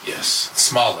lake? Yes, it's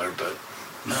smaller, but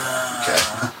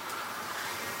okay.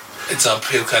 It's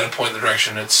uphill, kind of point in the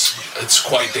direction. It's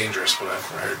quite dangerous, what I've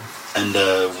heard. And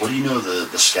what do you know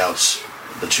the scouts?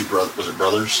 The two brothers, was it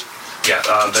brothers? Yeah,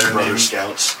 their names.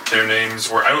 Scouts. Their names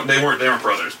were they weren't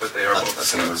brothers, but they are both.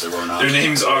 That's they were not. Their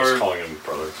names are calling them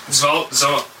brothers.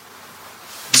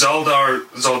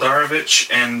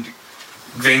 Zaldarovich and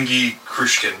Vengi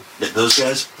Krushkin. Yeah, those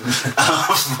guys.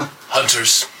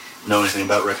 Hunters. Know anything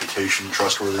about reputation,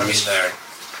 trustworthiness? I mean, they're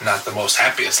not the most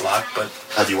happiest lot, but...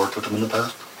 Have you worked with them in the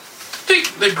past?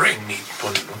 They bring me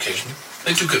on occasion.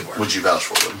 They do good work. Would you vouch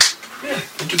for them? Yeah,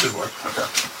 they do good work. Okay.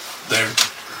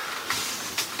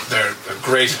 They're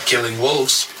great at killing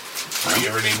wolves. If you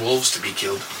ever need wolves to be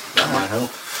killed. That might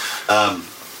help.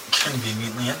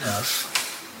 Conveniently enough.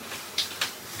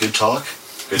 Good talk.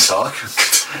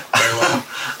 Very well.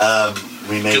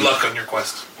 Good luck on your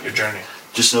quest, your journey.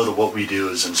 Just know that what we do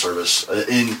is in service, what's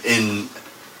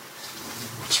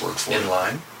the word for it?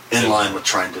 In line with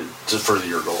trying to further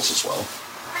your goals as well.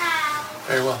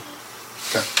 Very well.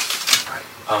 Okay.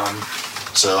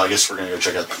 So I guess we're going to go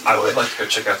check out... I would like to go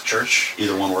check out the church.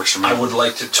 Either one works for me. I would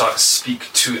like to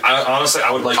speak to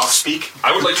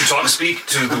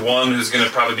the one who's going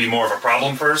to probably be more of a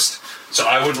problem first. So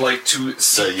I would like to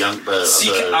seek out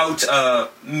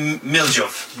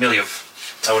Milyov.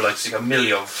 I would like to seek out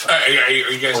Milyov. Are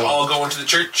you guys all going to the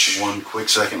church? One quick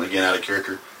second, again, out of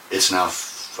character. It's now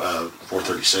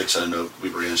 4:36. I didn't know we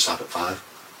were going to stop at 5.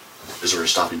 Is there a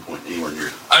stopping point anywhere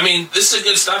near? I mean, this is a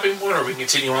good stopping point, or we can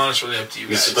continue on. It's really up to you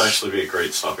guys. This would actually be a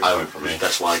great stopping point for me.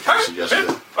 That's why I kind of suggested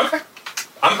it. Okay.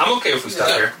 I'm okay if we stop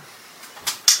here.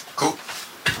 Cool.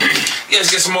 You guys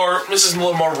get some more. This is a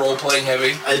little more role playing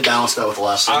heavy. I balanced that with the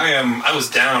last time. I was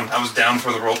down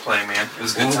for the role playing, man. It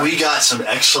was good. We got some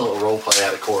excellent role play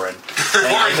out of Corin.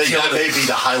 And I think that may be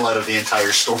the highlight of the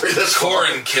entire story.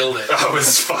 Corin killed it. That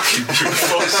was fucking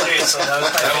beautiful. Seriously,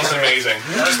 that was amazing.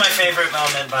 That was my favorite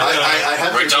moment.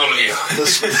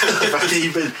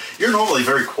 You're normally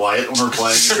very quiet when we're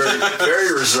playing. You're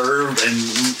very reserved and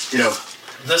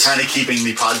kind of keeping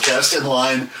the podcast in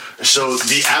line. So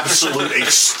the absolute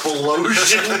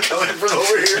explosion coming from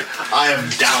over here, I am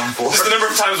down for. Just the number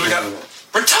of times we got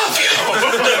Rotavio.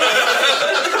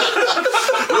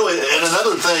 Really, and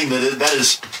another thing saying that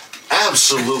is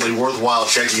absolutely worthwhile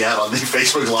checking out on the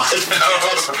Facebook Live.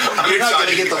 You're not going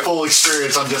to get the full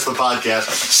experience on just the podcast.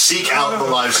 Seek out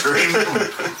the live stream.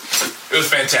 It was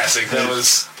fantastic. That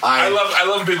was. I love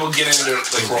when people get into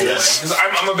like role playing because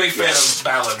I'm a big fan of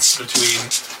balance between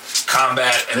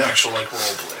combat and actual like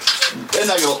role play. And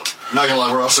not gonna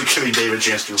lie, we're also giving Dave a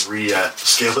chance to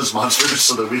scale his monsters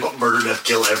so that we don't murder, death,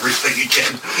 kill everything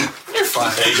again. You're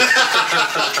fine.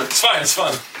 It's fine. It's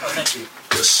fun. Oh, thank you.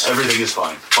 Yes, everything is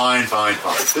fine. Fine.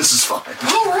 This is fine.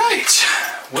 All right.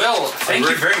 Well, thank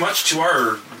you very much to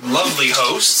our lovely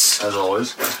hosts. As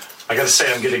always. I gotta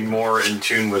say, I'm getting more in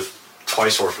tune with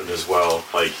Twice Orphan as well.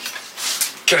 Like,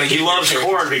 he loves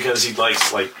corn because he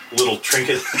likes like little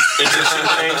trinket interesting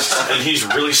things, and he's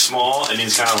really small and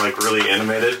he's kind of like really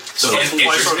animated. So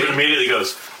Twice Orphan immediately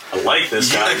goes, "I like this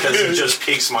guy because he just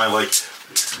piques my like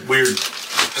weird."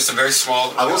 Just a very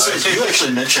small. I will say, you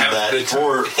actually mentioned that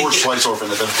for Twice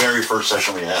Orphan at the very first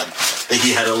session we had, that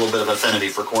he had a little bit of affinity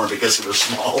for corn because he was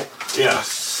small. Yeah.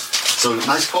 So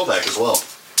nice callback as well.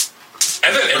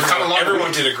 And then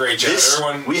everyone did a great job.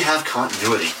 We have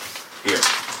continuity here.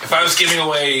 If I was giving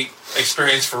away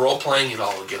experience for role playing, you'd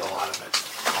all get a lot of it.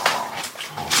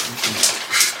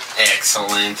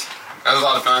 Excellent. That was a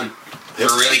lot of fun.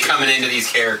 We're really coming into these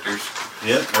characters.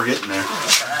 Yep, we're getting there.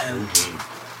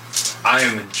 I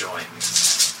am enjoying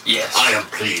this. Yes. I am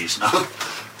pleased.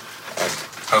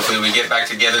 Hopefully we get back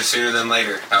together sooner than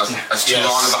later. That's too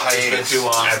long of a hiatus. It's been too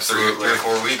long. Absolutely. 3 or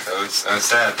 4 weeks. That's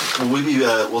sad.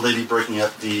 Will they be breaking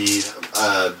up the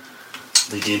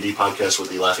D&D podcast with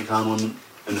the LaughingCon one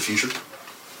in the future?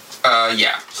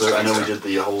 Yeah. So I know we did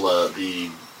the whole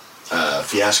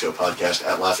Fiasco podcast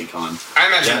at LaughingCon. I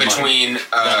imagine between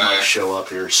that might show up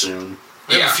here soon.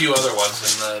 We have a few other ones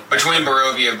in the between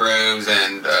Barovia Bros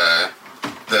and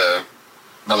the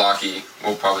Malaki,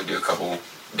 we'll probably do a couple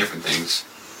different things.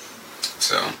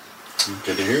 So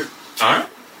good to hear. All right.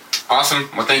 Awesome.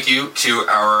 Well, thank you to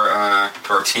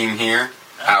our team here.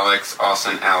 Alex,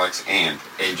 Austin, Alex, and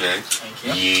AJ. Thank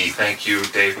you. Thank you,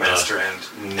 Dave Master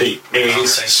and Nate.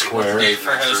 A's square. Dave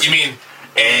for hosting. You mean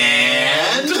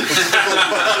and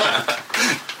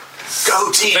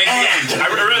go team and. I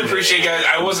really appreciate you guys.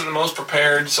 I wasn't the most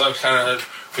prepared, so I kind of.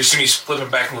 If you see me flipping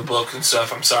back in the book and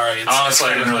stuff, I'm sorry. Honestly,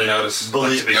 I didn't really notice.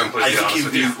 Believe me, I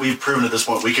think we've proven at this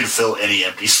point we can fill any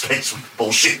empty space with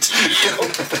bullshit.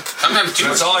 Sometimes too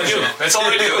That's all I do. That's all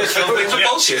I do is fill things with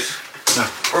bullshit.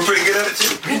 We're pretty good at it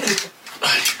too.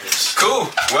 Cool.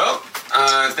 Well,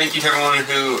 thank you to everyone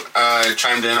who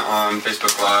chimed in on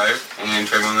Facebook Live and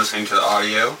to everyone listening to the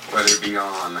audio, whether it be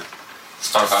on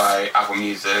Spotify, Apple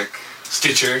Music,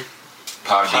 Stitcher,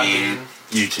 Podbean,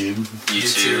 YouTube.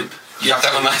 You got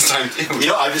that one last time too. You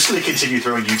know, I'm just going to continue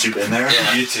throwing YouTube in there.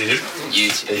 Yeah.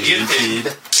 YouTube.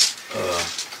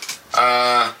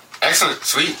 Excellent.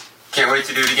 Sweet. Can't wait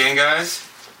to do it again, guys.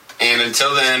 And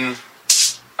until then,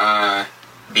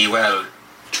 be well.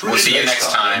 We'll see you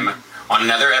next time on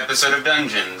another episode of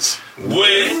Dungeons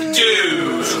with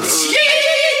Dudes.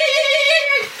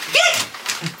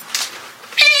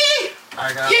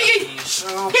 I got be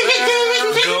so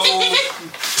bad.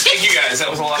 Thank you guys. That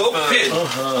was a lot of fun.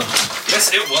 Yes,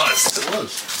 it was. It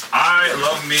was. I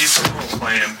love me some role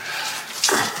playing.